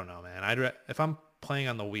I don't know, man. If I'm playing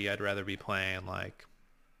on the Wii, I'd rather be playing like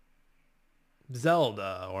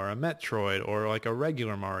Zelda or a Metroid or like a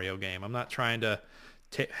regular Mario game. I'm not trying to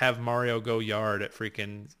have Mario go yard at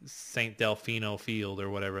freaking St. Delfino Field or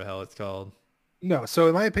whatever the hell it's called. No, so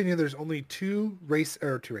in my opinion, there's only two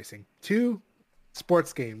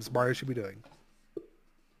sports games Mario should be doing.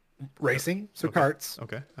 Racing, so Okay. karts.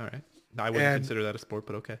 Okay. All right. I wouldn't consider that a sport,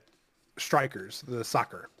 but okay. Strikers, the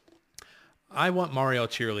soccer. I want Mario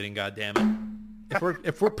cheerleading, goddammit.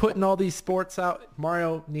 If we're putting all these sports out,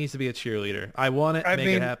 Mario needs to be a cheerleader. I want it. Make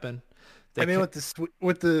it happen.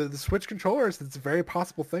 With the Switch controllers, it's a very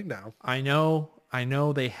possible thing now. I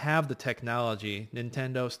know they have the technology.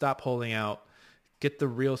 Nintendo, stop holding out. Get the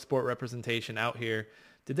real sport representation out here.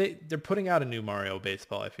 They're putting out a new Mario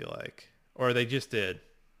baseball, I feel like. Or they just did.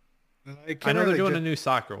 I know they're doing a new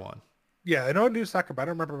soccer one. Yeah, I know a new soccer, but I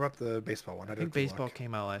don't remember about the baseball one. I think baseball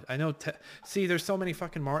came out last. I know. See, there's so many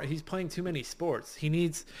fucking Mario. He's playing too many sports. He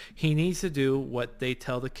needs to do what they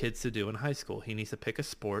tell the kids to do in high school. He needs to pick a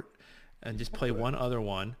sport and just play one other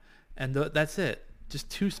one, and that's it. Just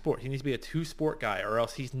two sport. He needs to be a two-sport guy, or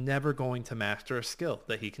else he's never going to master a skill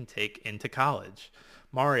that he can take into college.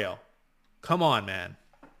 Mario, come on, man.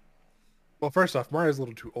 Well, first off, Mario's a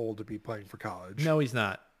little too old to be playing for college. No, he's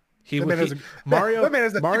not. Mario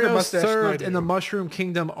served in the Mushroom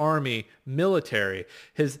Kingdom Army military.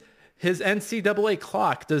 His NCAA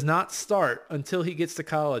clock does not start until he gets to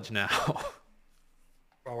college now.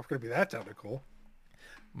 Well, it's going to be that technical.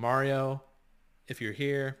 Mario, if you're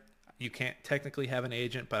here, you can't technically have an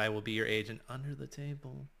agent, but I will be your agent under the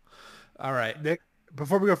table. All right. Nick,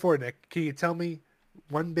 before we go forward, Nick, can you tell me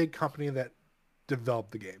one big company that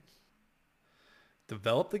developed the game?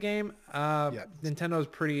 Develop the game? Yes. Nintendo's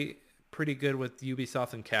pretty good with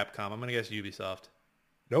Ubisoft and Capcom. I'm gonna guess Ubisoft.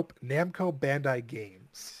 Nope. Namco Bandai Games.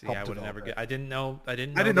 See, I would never get. I didn't know that they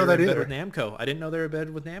were in bed either. with Namco. I didn't know they were in bed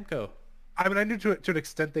with Namco. I mean, I knew to an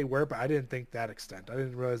extent they were, but I didn't think that extent. I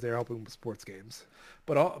didn't realize they were helping with sports games.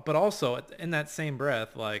 But also in that same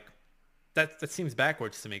breath, like that seems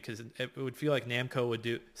backwards to me because it would feel like Namco would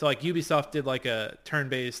do. So like Ubisoft did like a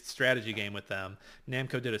turn-based strategy game with them.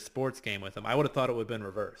 Namco did a sports game with them. I would have thought it would have been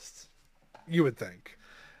reversed. You would think.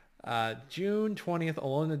 June 20th,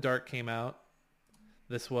 Alone in the Dark came out.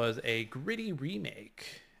 This was a gritty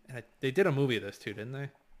remake. And they did a movie of this too, didn't they?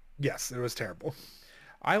 Yes, it was terrible.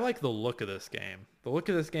 I like the look of this game. The look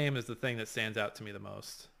of this game is the thing that stands out to me the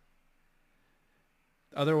most.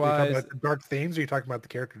 Otherwise, are you talking about the dark themes, or are you talking about the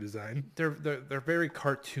character design? They're very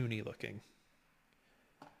cartoony looking.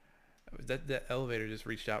 That elevator just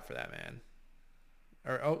reached out for that man.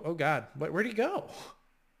 Or oh god, where'd he go?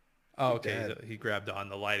 Oh, okay, he grabbed on.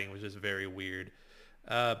 The lighting was just very weird.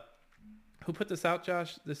 Who put this out,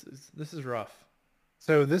 Josh? This is rough.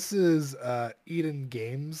 So this is Eden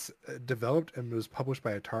Games developed and was published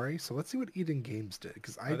by Atari. So let's see what Eden Games did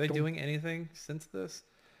because I Are they don't. doing anything since this?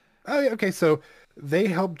 Oh, yeah, okay. So they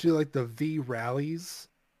helped do like the V rallies.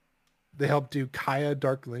 They helped do Kaya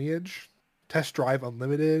Dark Lineage, Test Drive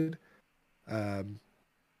Unlimited. Um,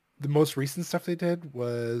 the most recent stuff they did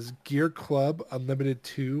was Gear Club Unlimited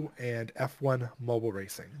 2 and F1 Mobile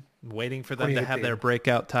Racing. Waiting for them to have their 2018.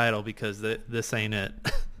 breakout title because this ain't it.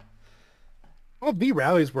 Well, V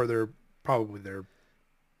rallies were probably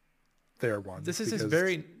their ones This is just because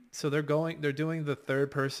very so they're doing the third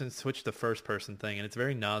person switch to first person thing, and it's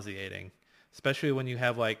very nauseating, especially when you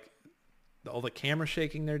have like all the camera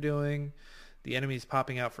shaking they're doing, the enemies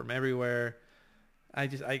popping out from everywhere.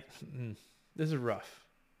 This is rough.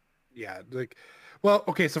 yeah, like, well,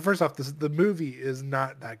 okay. So first off, the movie is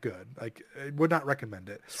not that good. Like, I would not recommend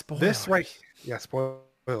it. This right, Spoilers. yeah,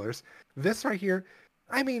 spoilers. This right here,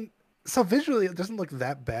 I mean, so visually it doesn't look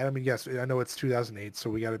that bad. I mean, yes, I know it's 2008, so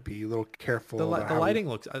we got to be a little careful about The how we. lighting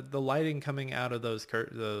looks the lighting coming out of those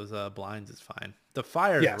blinds is fine. The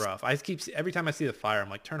fire is Yes, rough. Every time I see the fire, I'm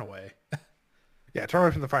like, turn away. yeah, turn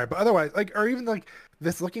away from the fire. But otherwise, like, or even like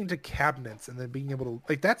this looking to cabinets and then being able to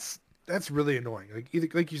like that's really annoying. Like either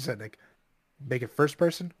like you said, Nick, make it first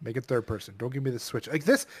person, make it third person. Don't give me the switch. Like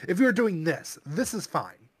this, if you were doing this is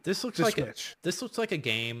fine. This looks Just like switch. this looks like a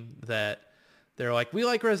game that they're like, we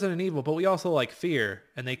like Resident Evil, but we also like Fear,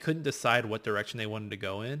 and they couldn't decide what direction they wanted to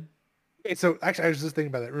go in. Okay, so actually, I was just thinking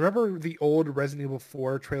about that. Remember the old Resident Evil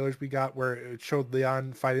 4 trailers we got where it showed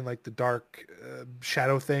Leon fighting like the dark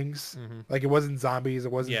shadow things? Like it wasn't zombies,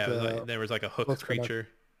 it wasn't Yeah, the there was like a hook what's called. creature.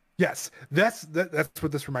 Yes, that's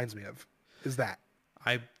what this reminds me of. Is that?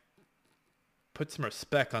 I put some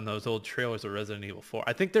respect on those old trailers of Resident Evil 4.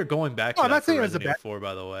 I think they're going back Oh, to I'm that not for saying it was a Resident Evil bad. 4,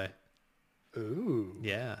 by the way. Ooh.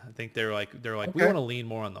 Yeah, I think they're like we Okay. want to lean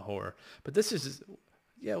more on the horror, but this is just,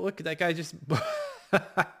 yeah. Look, that guy just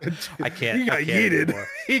I can't. He got I can't yeeted. anymore.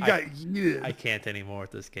 He I, got yeeted. I can't anymore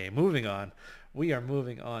with this game. Moving on. We are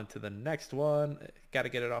moving on to the next one. Got to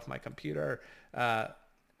get it off my computer.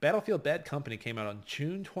 Battlefield Bad Company came out on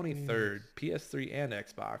June 23rd, PS3 and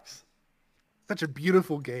Xbox. Such a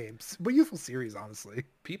beautiful game. Beautiful series, honestly.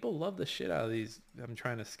 People love the shit out of these. I'm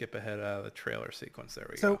trying to skip ahead out of the trailer sequence. There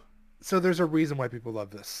we So go. so there's a reason why people love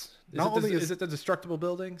this. Not only Is it the destructible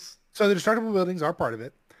buildings? so the destructible buildings are part of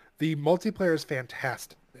it. The multiplayer is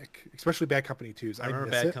fantastic, especially Bad Company 2's. I I remember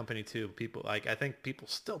miss Bad it. Company 2. People like I think people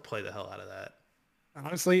still play the hell out of that.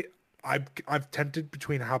 Honestly, I've tempted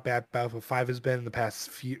between how bad Battlefield 5 has been in the past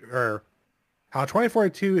few, or how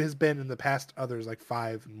 2042 has been in the past. Others like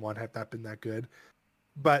 5 and 1 have not been that good.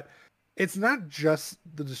 But it's not just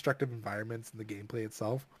the destructive environments and the gameplay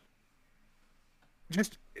itself.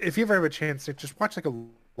 Just if you ever have a chance to just watch like a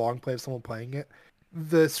long play of someone playing it,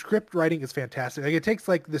 the script writing is fantastic. Like it takes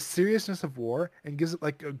like the seriousness of war and gives it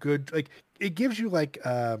like a good like it gives you like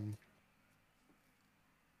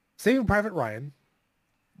Saving Private Ryan,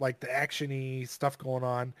 like the actiony stuff going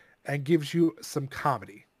on, and gives you some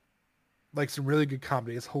comedy, like some really good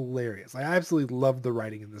comedy. It's hilarious. I absolutely love the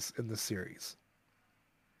writing in this series.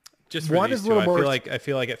 Just for One these is a two, little more. I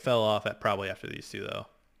feel like it fell off at probably after these two though.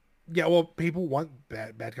 Yeah, well, people want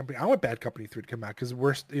Bad Company. I want Bad Company 3 to come out because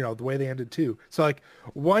we're the way they ended too. So like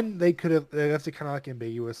one, they left it kind of like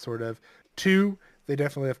ambiguous sort of. Two, they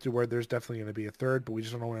definitely have to where there's definitely going to be a third, but we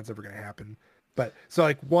just don't know when it's ever going to happen. But so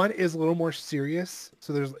like one is a little more serious,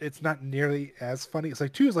 so it's not nearly as funny. It's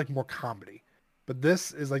like two is like more comedy, but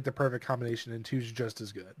this is like the perfect combination, and two's just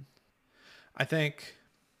as good. I think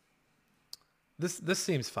this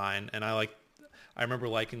seems fine, and I remember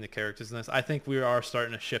liking the characters in this. I think we are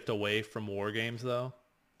starting to shift away from war games though.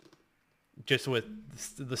 Just with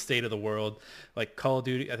the state of the world, like Call of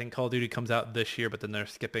Duty, I think Call of Duty comes out this year, but then they're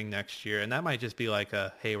skipping next year, and that might just be like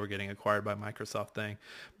a hey, we're getting acquired by Microsoft thing.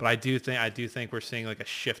 But I do think we're seeing like a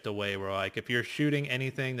shift away where like if you're shooting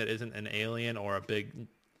anything that isn't an alien or a big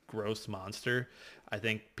gross monster, I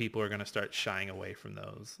think people are going to start shying away from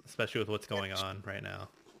those, especially with what's going on right now.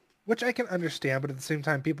 Which I can understand, but at the same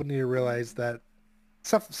time, people need to realize that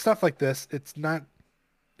stuff like this, it's not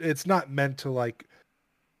meant to like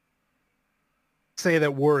say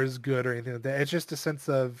that war is good or anything like that. It's just a sense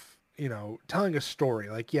of, telling a story.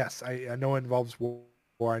 Like, yes, I know it involves war.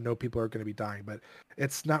 I know people are going to be dying, but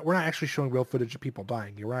we're not actually showing real footage of people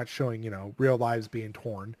dying. We're not showing, real lives being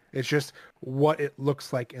torn. It's just what it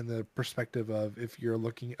looks like in the perspective of if you're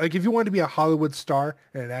looking, like if you want to be a Hollywood star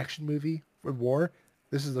in an action movie for war,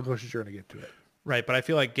 this is the closest you're going to get to it. Right, but I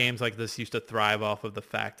feel like games like this used to thrive off of the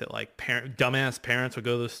fact that like dumbass parents would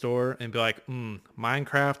go to the store and be like,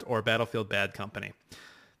 Minecraft or Battlefield Bad Company.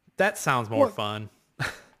 That sounds more fun.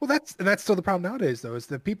 Well, that's still the problem nowadays, though, is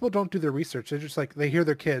that people don't do their research. They're just like, they hear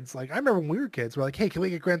their kids. Like, I remember when we were kids, we're like, hey, can we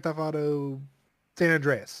get Grand Theft Auto San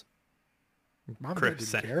Andreas? Mom and Dad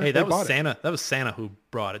didn't care. Hey, They that was bought it. Santa. That was Santa who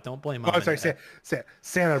brought it. Don't blame Oh, mom and sorry, dad.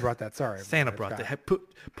 Santa brought that. Sorry, Santa I brought forgot. that.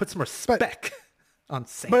 Put some But respect on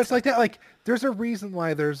Santa. but it's like that. Like, there's a reason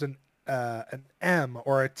why there's an M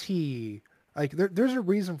or a T. Like, there's a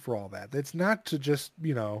reason for all that. It's not to just,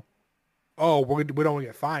 oh, we don't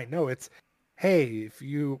get fined. No, it's, hey, if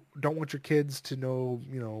you don't want your kids to know,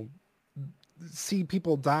 see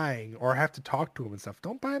people dying or have to talk to them and stuff,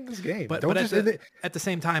 don't buy them this game. But Don't at the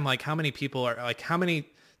same time, like how many people are like how many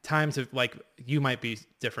times have like you might be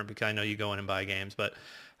different because I know you go in and buy games, but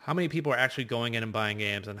how many people are actually going in and buying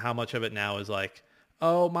games, and how much of it now is like,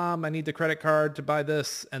 oh mom, I need the credit card to buy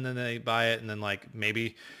this, and then they buy it, and then like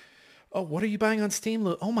maybe, oh, what are you buying on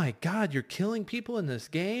Steam? Oh my God, you're killing people in this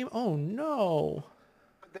game. Oh no.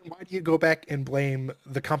 then why do you go back and blame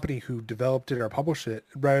the company who developed it or published it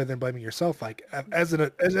rather than blaming yourself? Like as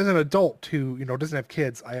an adult who doesn't have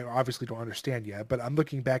kids, I obviously don't understand yet, but I'm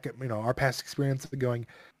looking back at our past experience and going,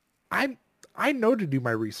 I know to do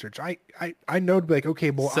my research. I know to be like,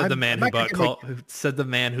 okay, well, Said the man I'm who not bought gonna said the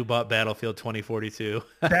man who bought Battlefield 2042.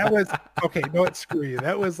 that was okay. No, screw you.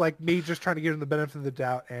 That was like me just trying to give them the benefit of the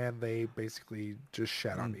doubt, and they basically just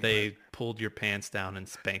shat on me. They pulled your pants down and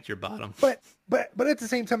spanked your bottom. But at the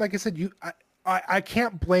same time, like I said, I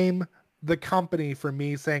can't blame the company for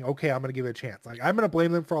me saying, okay, I'm gonna give it a chance. Like I'm gonna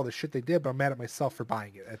blame them for all the shit they did, but I'm mad at myself for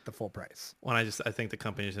buying it at the full price. When I think the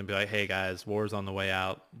company's gonna be like, hey guys, war's on the way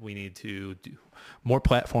out. We need to do more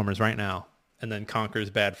platformers right now. And then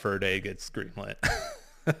Conker's Bad Fur Day gets greenlit.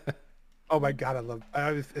 Oh my god, I love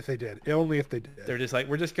if they did. Only if they did. They're just like,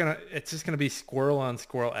 it's just gonna be squirrel on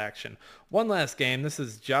squirrel action. One last game. This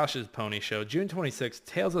is Josh's Pony Show, June 26th,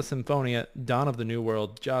 Tales of Symphonia, Dawn of the New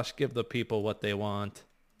World. Josh, give the people what they want.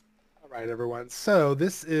 All right, everyone. So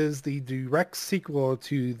this is the direct sequel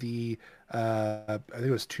to the I think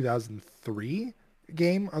it was 2003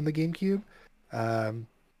 game on the GameCube.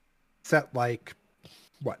 Set like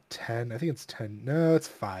what 10? I think it's 10. No, it's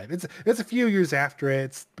 5. It's a few years after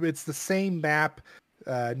it. It's the same map,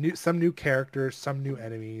 some new characters, some new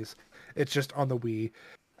enemies. It's just on the Wii.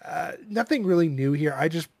 Nothing really new here. I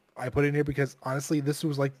put it in here because honestly, this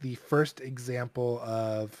was like the first example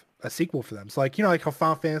of a sequel for them. So like like how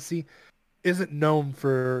Final Fantasy isn't known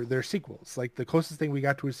for their sequels. Like the closest thing we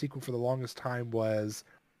got to a sequel for the longest time was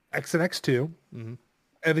X and X2. Mm-hmm.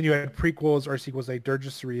 And then you had prequels or sequels like Dirge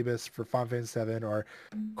of Cerberus for Final Fantasy VII or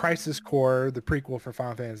Crisis Core, the prequel for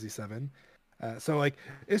Final Fantasy VII. So like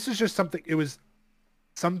this is just something. It was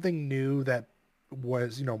something new that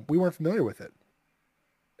was we weren't familiar with it.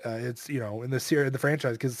 It's in the series, the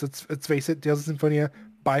franchise, because let's face it, Tales of Symphonia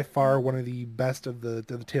by far one of the best of the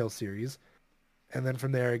Tales series. And then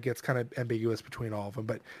from there, it gets kind of ambiguous between all of them.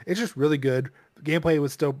 But it's just really good. The gameplay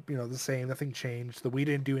was still, the same. Nothing changed. The Wii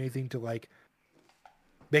didn't do anything to, like,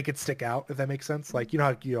 make it stick out, if that makes sense. Like,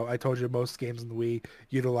 how, I told you most games in the Wii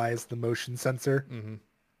utilize the motion sensor.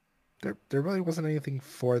 Mm-hmm. There really wasn't anything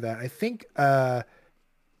for that. I think the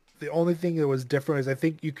only thing that was different is I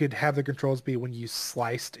think you could have the controls be when you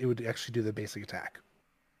sliced, it would actually do the basic attack.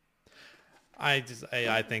 I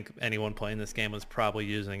think anyone playing this game was probably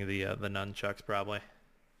using the nunchucks probably.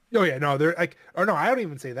 Oh yeah, no, they're like, or no, I don't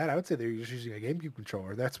even say that. I would say they're just using a GameCube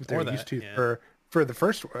controller. That's what they're used to yeah. for the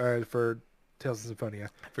first for Tales of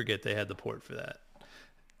Symphonia. I forget they had the port for that.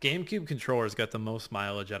 GameCube controllers got the most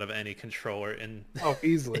mileage out of any controller in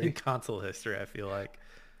easily in console history. I feel like.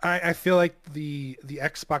 I feel like the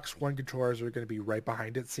Xbox One controllers are going to be right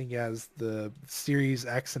behind it, seeing as the Series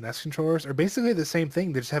X and S controllers are basically the same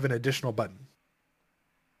thing. They just have an additional button.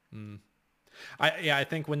 I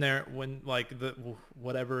think when like the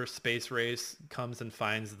whatever space race comes and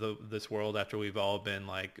finds this world after we've all been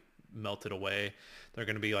like melted away, they're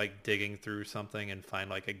going to be like digging through something and find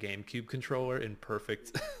like a GameCube controller in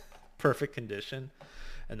perfect condition,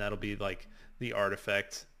 and that'll be like the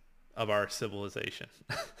artifact of our civilization.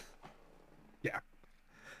 Yeah,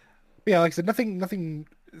 like I said, nothing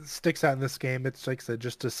sticks out in this game. It's like I said,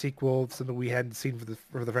 just a sequel, something we hadn't seen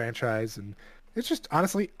for the franchise, and it's just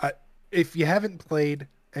honestly, if you haven't played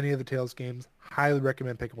any of the Tales games, highly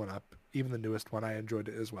recommend picking one up. Even the newest one, I enjoyed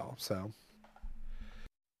it as well. So,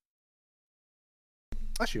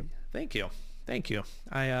 bless you. Thank you.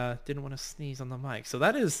 I didn't want to sneeze on the mic. So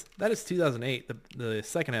that is 2008, the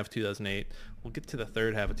second half of 2008. We'll get to the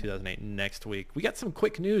third half of 2008 next week. We got some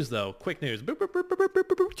quick news, though. Quick news. Boop, boop, boop, boop, boop,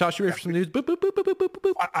 boop, boop. Josh, you ready for some news? Boop, boop, boop, boop, boop, boop,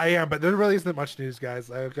 boop. I am, but there really isn't much news, guys.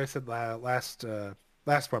 Like I said last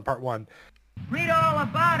one, part one. Read all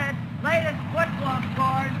about it. Latest football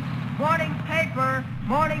scores. Morning paper,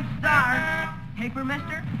 morning star. Paper,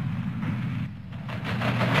 mister?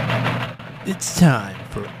 It's time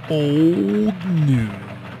for old news.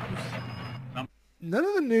 None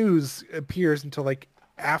of the news appears until like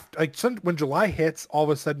after, like when July hits, all of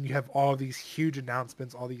a sudden you have all these huge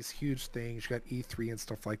announcements, all these huge things. You got E3 and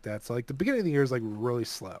stuff like that. So like the beginning of the year is like really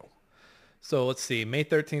slow. So let's see, May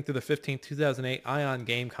 13th through the 15th, 2008, Ion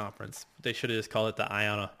Game Conference. They should have just called it the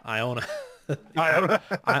Iona. Iona.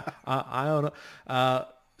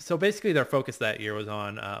 So basically their focus that year was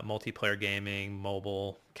on multiplayer gaming,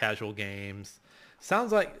 mobile, casual games.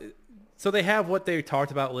 Sounds like, so they have what they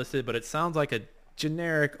talked about listed, but it sounds like a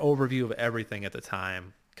generic overview of everything at the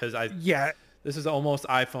time. Yeah, This is almost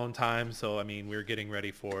iPhone time. So, I mean, we're getting ready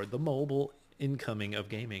for the mobile incoming of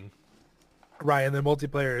gaming. right. And the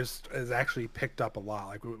multiplayer is actually picked up a lot.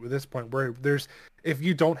 Like with this point where there's, if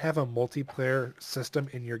you don't have a multiplayer system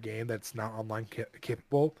in your game that's not online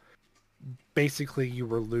capable, basically you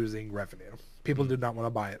were losing revenue. People did not want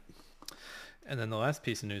to buy it. And then the last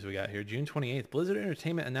piece of news we got here, June 28th, Blizzard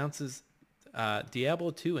Entertainment announces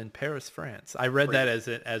Diablo 2 in Paris, France. I read that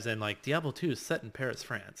as in like Diablo 2 is set in Paris,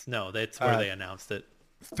 France. No, that's where they announced it.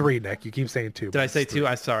 3, Nick. You keep saying 2. Did I say 2?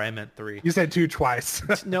 I'm sorry, I meant 3. You said 2 twice.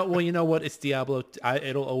 No, well, you know what? It's Diablo.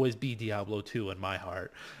 It'll always be Diablo 2 in my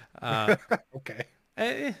heart. Okay.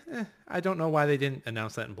 I don't know why they didn't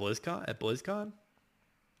announce that at BlizzCon.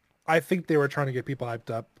 I think they were trying to get people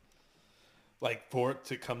hyped up. Like for it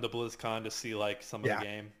to come to BlizzCon to see like some of the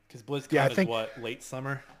game. Because BlizzCon Yeah, I is think- what, late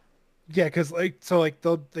summer? Yeah, because they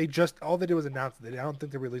just all they did was announce it. I don't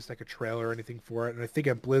think they released like a trailer or anything for it. And I think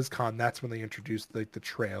at BlizzCon that's when they introduced like the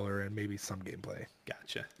trailer and maybe some gameplay.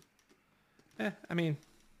 Gotcha. I mean,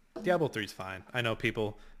 Diablo 3 is fine. I know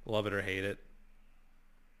people love it or hate it.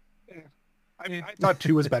 I thought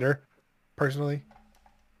 2 was better, personally.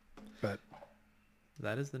 But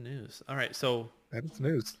That is the news. All right, so that's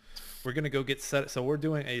news. we're going to go get set. So we're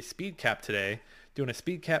doing a speed cap today, doing a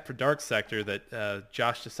speed cap for Dark Sector that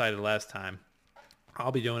Josh decided last time.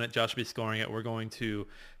 I'll be doing it. Josh will be scoring it. We're going to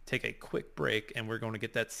take a quick break, and we're going to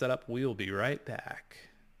get that set up. We'll be right back.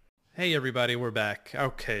 Hey, everybody, we're back.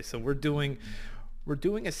 Okay, so we're doing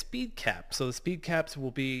a speed cap. So the speed caps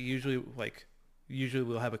will be usually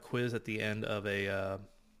we'll have a quiz at the end of a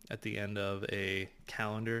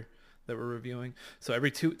calendar that we're reviewing. So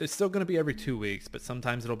it's still going to be every 2 weeks, but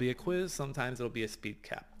sometimes it'll be a quiz, sometimes it'll be a speed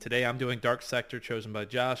cap. Today I'm doing Dark Sector, chosen by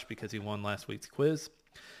Josh because he won last week's quiz.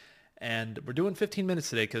 And we're doing 15 minutes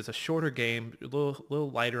today because it's a shorter game, a little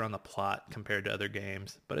lighter on the plot compared to other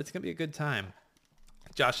games, but it's going to be a good time.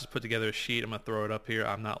 Josh has put together a sheet. I'm going to throw it up here.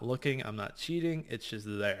 I'm not looking. I'm not cheating. It's just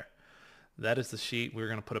there. That is the sheet. We're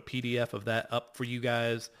going to put a PDF of that up for you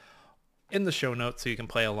guys in the show notes so you can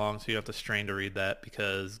play along, so you don't have to strain to read that,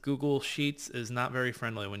 because Google Sheets is not very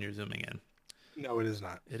friendly when you're zooming in. No, it is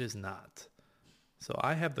not. It is not. So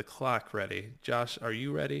I have the clock ready. Josh, are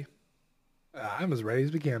you ready? I'm as ready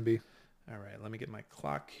as we can be. All right, let me get my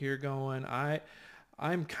clock here going.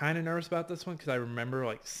 I'm kind of nervous about this one because I remember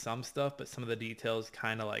like some stuff, but some of the details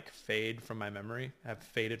kind of like have faded from my memory.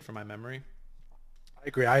 I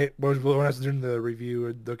agree. When I was doing the review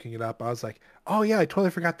and looking it up, I was like, "Oh yeah, I totally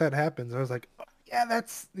forgot that happens." I was like, oh,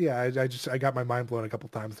 "Yeah, I got my mind blown a couple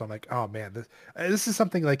times." So I'm like, "Oh man, this is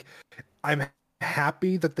something like I'm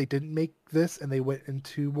happy that they didn't make this and they went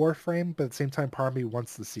into Warframe, but at the same time, part of me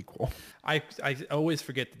wants the sequel." I always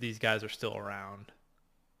forget that these guys are still around.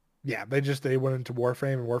 Yeah, they went into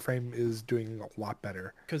Warframe, and Warframe is doing a lot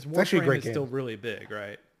better. Because It's actually a Warframe great is game. still really big,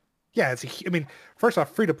 right? Yeah, I mean, first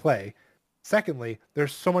off, free to play. Secondly,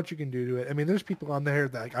 there's so much you can do to it. I mean, there's people on there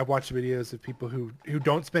that like, I've watched videos of people who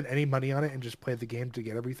don't spend any money on it and just play the game to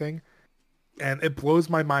get everything. And it blows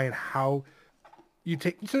my mind how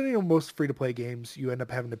most free to play games, you end up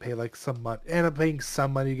having to pay like paying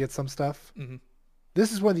some money to get some stuff. Mm-hmm.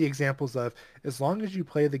 This is one of the examples of, as long as you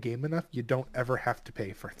play the game enough, you don't ever have to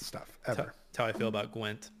pay for stuff ever. That's how I feel about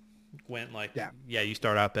Gwent. Gwent, Yeah. You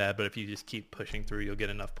start out bad, but if you just keep pushing through, you'll get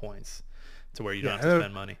enough points to where you don't have to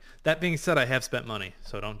spend money. That being said, I have spent money,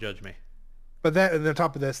 so don't judge me. But that, and on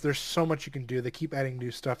top of this, there's so much you can do. They keep adding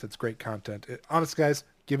new stuff. That's great content. Honest, guys,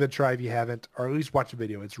 give it a try if you haven't, or at least watch a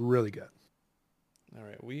video. It's really good. All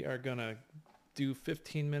right, we are going to do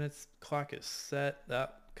 15 minutes. Clock is set.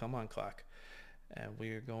 Come on, clock. And we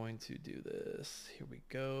are going to do this. Here we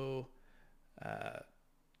go.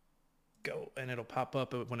 Go. And it'll pop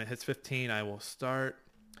up when it hits 15. I will start.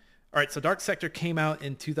 All right, so Dark Sector came out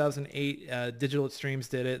in 2008. Digital Extremes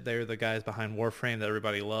did it. They're the guys behind Warframe that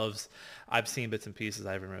everybody loves. I've seen bits and pieces.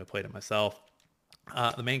 I haven't really played it myself.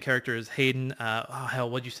 The main character is Hayden.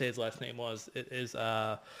 What'd you say his last name was? It is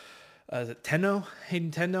is it Tenno?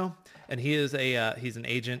 Hayden Tenno, and he is he's an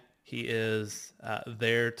agent. He is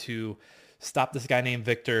there to stop this guy named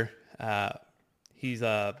Victor. He's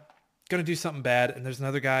gonna do something bad, and there's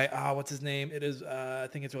another guy. What's his name? It is I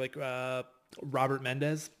think it's like Robert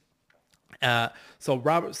Mendez.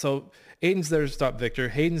 So Aiden's there to stop Victor.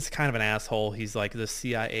 Hayden's kind of an asshole. He's like the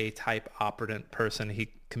CIA type operative person. He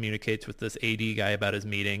communicates with this AD guy about his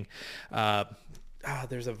meeting.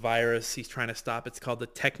 There's a virus he's trying to stop. It's called the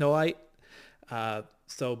Technolite.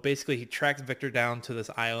 So basically he tracks Victor down to this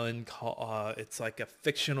island called, it's like a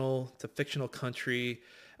fictional country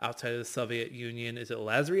outside of the Soviet Union. Is it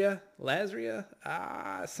Lazria?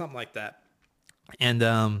 Something like that.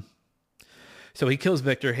 And, so he kills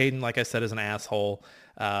Victor. Hayden, like I said, is an asshole.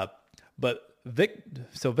 So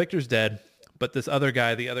Victor's dead, but this other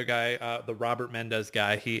guy, the Robert Mendez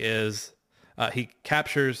guy, he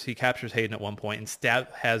captures Hayden at one point and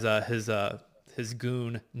has his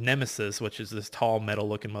goon Nemesis, which is this tall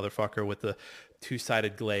metal-looking motherfucker with the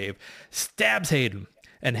two-sided glaive, stabs Hayden,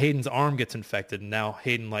 and Hayden's arm gets infected. And now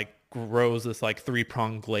Hayden like grows this like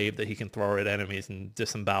 3-pronged glaive that he can throw at enemies and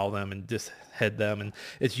disembowel them and dishead them, and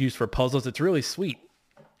it's used for puzzles. It's really sweet.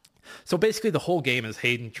 So basically the whole game is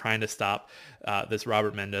Hayden trying to stop this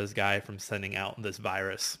Robert Mendez guy from sending out this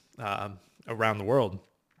virus around the world.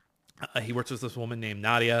 He works with this woman named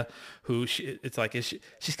Nadia, who she's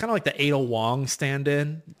kind of like the Ada Wong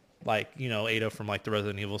stand-in, like, you know, Ada from like the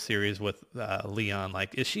Resident Evil series with Leon.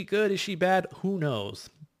 Like, is she good? Is she bad? Who knows?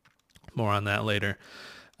 More on that later.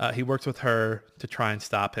 He works with her to try and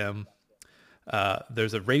stop him.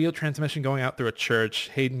 There's a radio transmission going out through a church.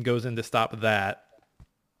 Hayden goes in to stop that.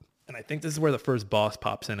 And I think this is where the first boss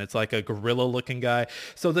pops in. It's like a gorilla-looking guy.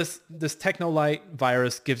 So this Technolite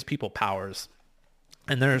virus gives people powers.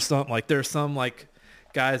 And there's some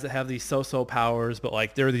guys that have these so-so powers, but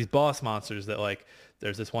like there are these boss monsters that like,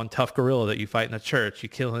 there's this one tough gorilla that you fight in a church. You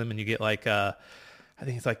kill him and you get like I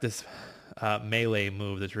think it's like this melee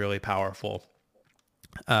move that's really powerful.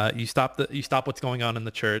 You stop what's going on in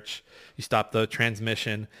the church. You stop the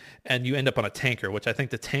transmission, and you end up on a tanker, which I think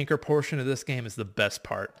the tanker portion of this game is the best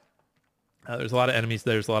part. There's a lot of enemies.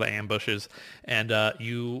 There's a lot of ambushes, and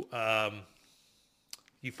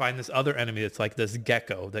you find this other enemy that's like this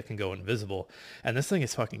gecko that can go invisible, and this thing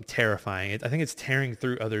is fucking terrifying. I think it's tearing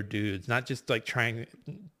through other dudes, not just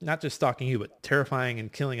stalking you, but terrifying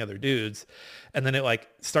and killing other dudes. And then it like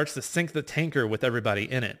starts to sink the tanker with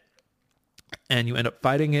everybody in it. And you end up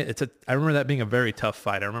fighting it. I remember that being a very tough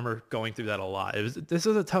fight. I remember going through that a lot. This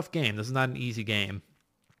is a tough game. This is not an easy game.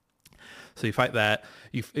 So you fight that.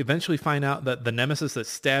 You eventually find out that the nemesis that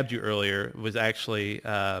stabbed you earlier was actually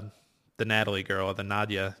the Natalie girl, the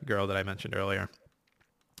Nadia girl that I mentioned earlier.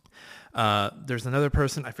 There's another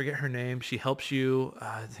person. I forget her name. She helps you.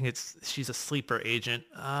 I think she's a sleeper agent.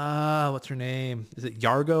 What's her name? Is it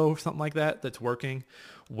Yargo or something like that? That's working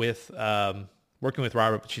with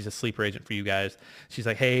Robert, but she's a sleeper agent for you guys. She's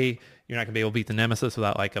like, hey, you're not gonna be able to beat the Nemesis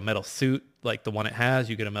without like a metal suit, like the one it has.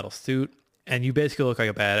 You get a metal suit, and you basically look like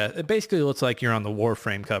a badass. It basically looks like you're on the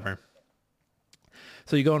Warframe cover.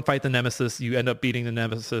 So you go and fight the Nemesis. You end up beating the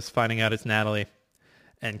Nemesis, finding out it's Natalie,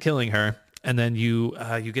 and killing her. And then you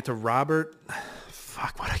get to Robert.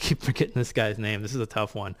 Fuck, why do I keep forgetting this guy's name? This is a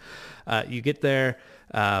tough one. You get there.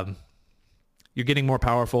 You're getting more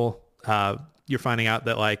powerful. You're finding out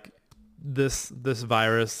that like this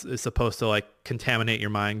virus is supposed to like contaminate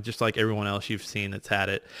your mind, just like everyone else you've seen that's had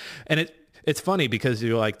it. And it's funny because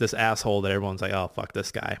you're like this asshole that everyone's like, oh, fuck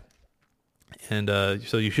this guy. And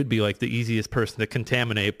so you should be like the easiest person to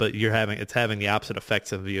contaminate, but it's having the opposite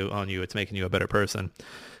effects on you. It's making you a better person.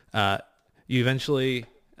 You eventually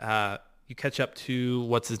you catch up to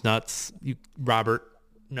what's his nuts. Robert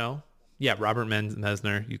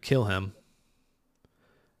Mesner. You kill him.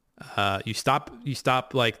 You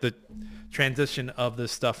stop like the transition of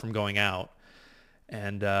this stuff from going out,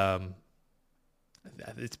 and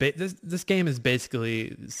this game is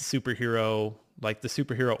basically superhero, like the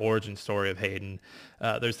superhero origin story of Hayden.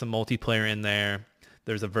 There's some multiplayer in there.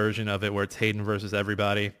 There's a version of it where it's Hayden versus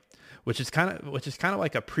everybody, which is kind of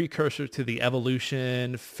like a precursor to the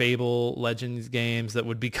Evolution, Fable, Legends games that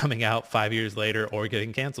would be coming out 5 years later or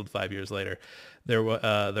getting canceled 5 years later. There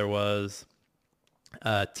was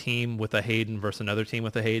a team with a Hayden versus another team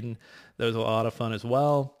with a Hayden. That was a lot of fun as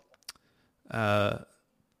well.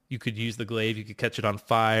 You could use the glaive. You could catch it on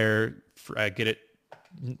fire,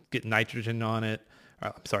 get nitrogen on it.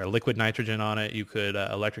 Liquid nitrogen on it. You could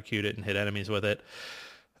electrocute it and hit enemies with it.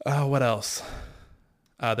 What else?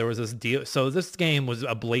 There was this deal. So this game was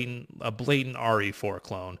a blatant RE4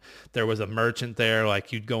 clone. There was a merchant there.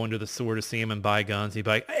 Like you'd go into the sewer to see him and buy guns. He'd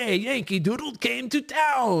be like, "Hey, Yankee Doodle came to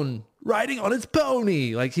town riding on his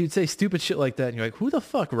pony." Like he'd say stupid shit like that, and you're like, "Who the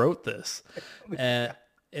fuck wrote this?" And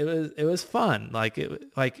it was fun. Like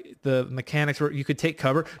the mechanics were, you could take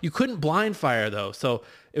cover. You couldn't blind fire though, so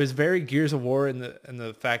it was very Gears of War in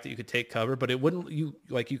the fact that you could take cover, but it wouldn't you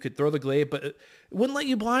could throw the glaive, but it wouldn't let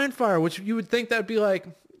you blind fire, which you would think that'd be like,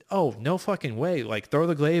 oh no fucking way, like throw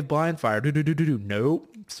the glaive, blind fire, do.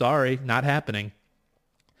 Nope, sorry, not happening.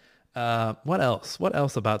 What else? What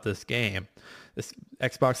else about this game? This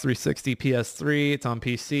Xbox 360, PS3, it's on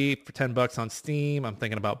PC for $10 on Steam. I'm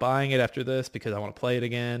thinking about buying it after this because I want to play it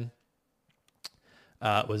again.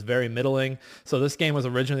 It was very middling. So this game was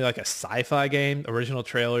originally like a sci-fi game. Original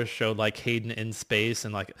trailers showed like Hayden in space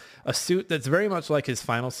and like a suit that's very much like his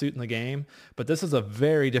final suit in the game. But this is a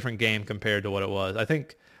very different game compared to what it was. I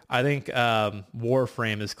think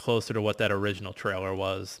Warframe is closer to what that original trailer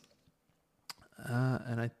was.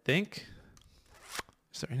 And I think,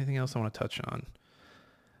 is there anything else I want to touch on?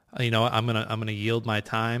 You know what? I'm gonna yield my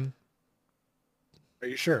time. Are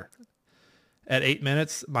you sure? At 8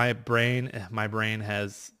 minutes, my brain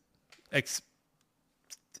has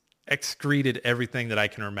excreted everything that I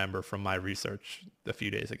can remember from my research a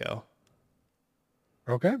few days ago.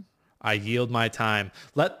 Okay. I yield my time.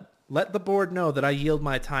 Let the board know that I yield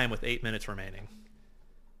my time with 8 minutes remaining.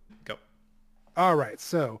 Go. All right.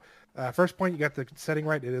 So first point, you got the setting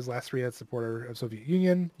right. It is last Soviet supporter of Soviet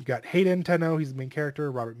Union. You got Hayden Tenno. He's the main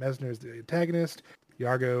character. Robert Mesner is the antagonist.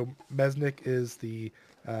 Yargo Mesnik is the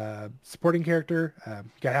supporting character. You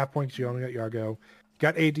got half points. You only got Yargo. You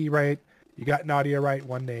got AD right. You got Nadia right.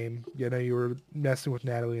 One name. You know, you were messing with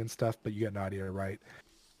Natalie and stuff, but you got Nadia right.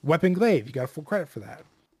 Weapon glaive. You got full credit for that.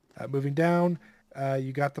 Moving down,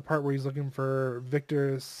 you got the part where he's looking for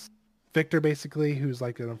Victor, basically, who's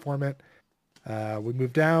like an informant. We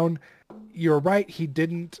move down. You're right. He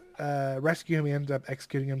didn't rescue him. He ended up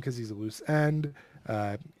executing him because he's a loose end.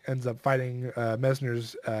 Ends up fighting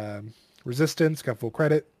Mesner's resistance. Got full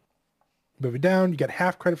credit. Moving down, you get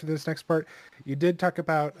half credit for this next part. You did talk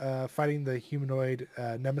about fighting the humanoid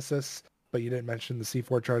nemesis, but you didn't mention the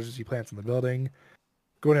C4 charges he plants in the building.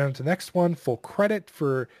 Going down to the next one, full credit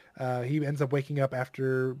for he ends up waking up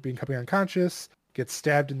after being coming unconscious, gets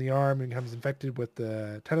stabbed in the arm and becomes infected with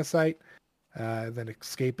the tenocyte, then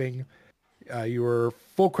escaping. You were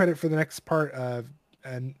full credit for the next part of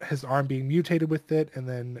and his arm being mutated with it, and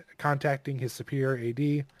then contacting his superior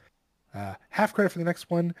AD. Half credit for the next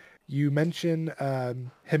one. You mention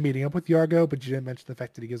him meeting up with Yargo, but you didn't mention the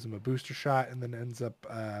fact that he gives him a booster shot and then ends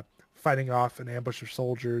up fighting off an ambush of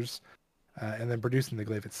soldiers and then producing the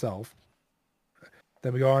glaive itself.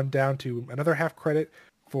 Then we go on down to another half credit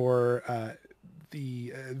for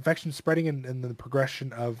the infection spreading and the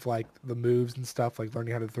progression of like the moves and stuff, like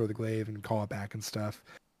learning how to throw the glaive and call it back and stuff.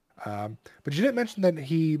 But you didn't mention that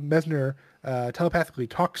Mesner telepathically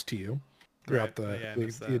talks to you throughout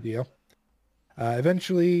the deal.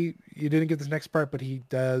 Eventually, you didn't get this next part, but he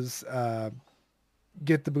does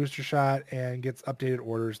get the booster shot and gets updated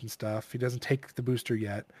orders and stuff. He doesn't take the booster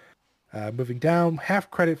yet. Moving down,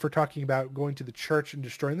 half credit for talking about going to the church and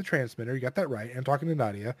destroying the transmitter. You got that right. And talking to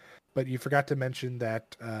Nadia. But you forgot to mention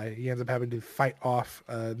that he ends up having to fight off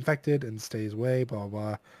infected and stays away, blah,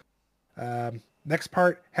 blah, blah. Next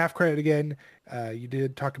part, half credit again. You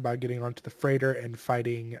did talk about getting onto the freighter and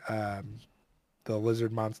fighting the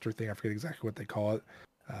lizard monster thing. I forget exactly what they call it.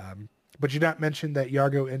 But you did not mention that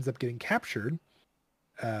Yargo ends up getting captured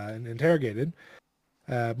and interrogated.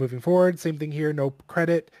 Moving forward, same thing here, no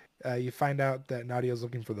credit. You find out that Nadia is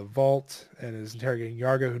looking for the vault and is interrogating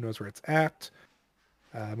Yargo, who knows where it's at.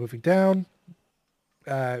 Moving down,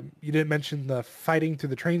 you didn't mention the fighting through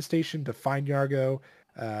the train station to find Yargo,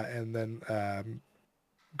 and then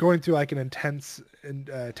going through like an intense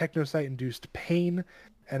technosite-induced pain,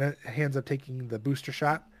 and he ends up taking the booster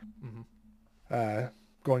shot. Mm-hmm.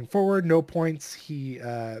 Going forward, no points. You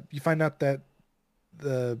find out that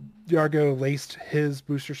the Yargo laced his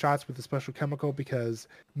booster shots with a special chemical because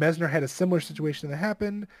Mesner had a similar situation that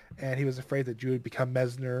happened, and he was afraid that you would become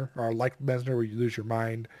Mesner, or like Mesner, where you lose your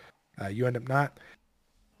mind. You end up not.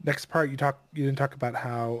 Next part, you didn't talk about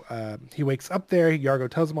how he wakes up there. Yargo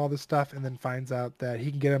tells him all this stuff, and then finds out that he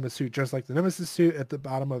can get him a suit just like the Nemesis suit at the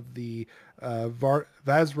bottom of the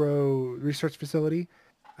Vazro research facility.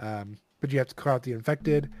 But you have to clear out the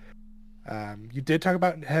infected. You did talk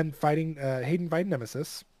about him fighting Hayden fighting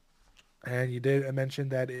Nemesis, and you did mention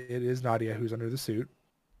that it is Nadia who's under the suit.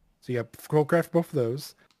 So you have full credit for both of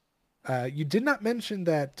those. You did not mention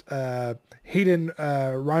that Hayden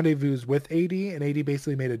rendezvous with AD, and AD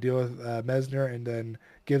basically made a deal with Mesner and then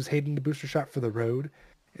gives Hayden the booster shot for the road.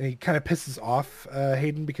 And he kind of pisses off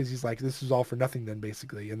Hayden because he's like, this is all for nothing then,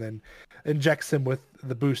 basically. And then injects him with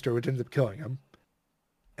the booster, which ends up killing him.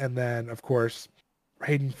 And then, of course,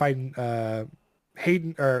 Hayden fighting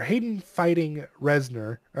Mesner,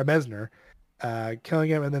 killing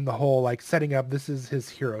him, and then the whole like setting up. This is his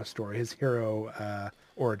hero story, his hero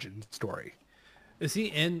origin story. Is he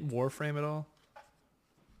in Warframe at all?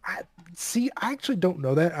 I actually don't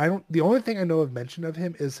know that. I don't. The only thing I know of mention of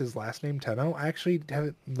him is his last name Tenno. I actually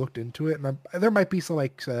haven't looked into it, and there might be some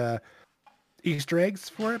like Easter eggs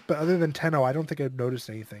for it, but other than Tenno, I don't think I've noticed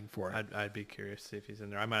anything for it. I'd be curious to see if he's in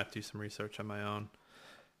there. I might have to do some research on my own.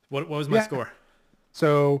 What was my score?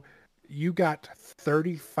 So you got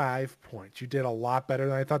 35 points. You did a lot better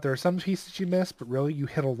than I thought. There are some pieces you missed, but really you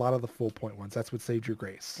hit a lot of the full point ones. That's what saved your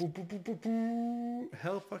grace.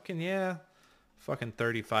 Hell fucking yeah. Fucking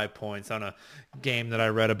 35 points on a game that I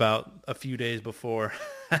read about a few days before.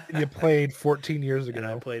 You played 14 years ago. And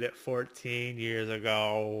I played it 14 years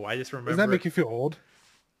ago. I just remember. Does that make you feel old?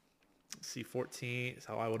 See, 14.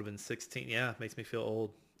 So I would have been 16. Yeah, makes me feel old.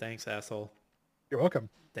 Thanks, asshole. You're welcome.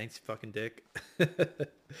 Thanks, fucking dick.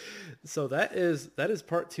 So that is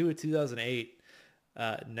part 2 of 2008.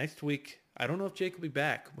 Next week, I don't know if Jake will be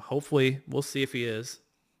back. Hopefully, we'll see if he is.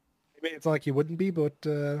 It's not like he wouldn't be, but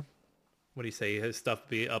what do you say? His stuff will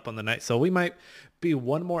be up on the night. So we might be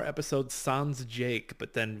one more episode sans Jake,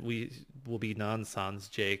 but then we will be non-sans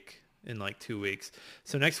Jake in like 2 weeks.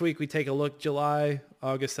 So next week we take a look July,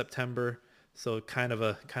 August, September. So kind of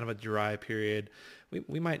a dry period.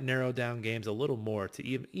 We might narrow down games a little more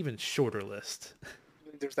to even shorter list.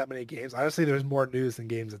 There's that many games. Honestly, there's more news than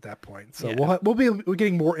games at that point. So Yeah. we're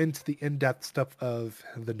getting more into the in-depth stuff of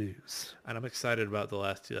the news. And I'm excited about the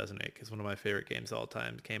last 2008 because one of my favorite games of all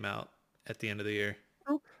time came out at the end of the year.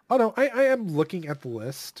 Oh no, I am looking at the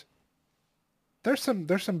list. There's some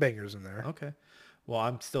bangers in there. Okay. Well,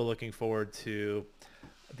 I'm still looking forward to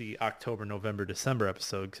the October, November, December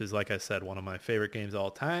episode because, like I said, one of my favorite games of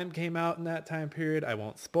all time came out in that time period. I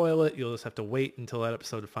won't spoil it. You'll just have to wait until that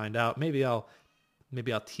episode to find out. Maybe I'll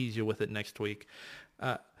tease you with it next week.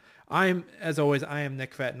 As always, I am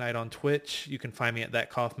Nick Fat Knight on Twitch. You can find me at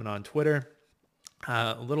That Kaufman on Twitter.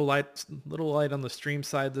 A little light on the stream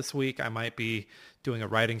side this week. I might be doing a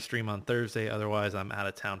writing stream on Thursday. Otherwise, I'm out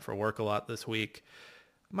of town for work a lot this week.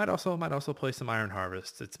 Might also play some Iron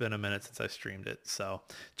Harvest. It's been a minute since I streamed it. So,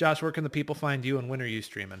 Josh, where can the people find you, and when are you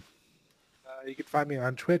streaming? You can find me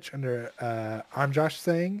on Twitch under I'm Josh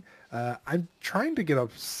Saying. I'm trying to get a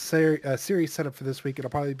series set up for this week. It'll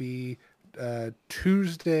probably be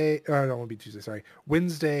Tuesday. Or no, it won't be Tuesday. Sorry,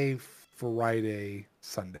 Wednesday, Friday,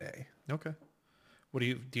 Sunday. Okay. Do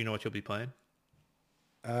you know what you'll be playing?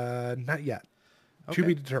 Not yet. Okay. To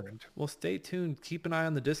be determined. Well, stay tuned. Keep an eye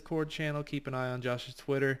on the Discord channel. Keep an eye on Josh's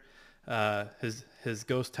Twitter. His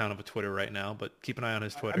ghost town of a Twitter right now, but keep an eye on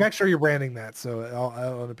his Twitter. I'm actually rebranding that, so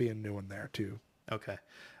I'll want to be a new one there too. Okay.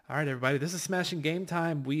 All right, everybody. This is Smashing Game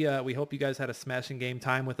Time. We hope you guys had a smashing game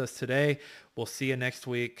time with us today. We'll see you next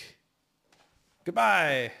week.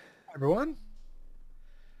 Goodbye, everyone.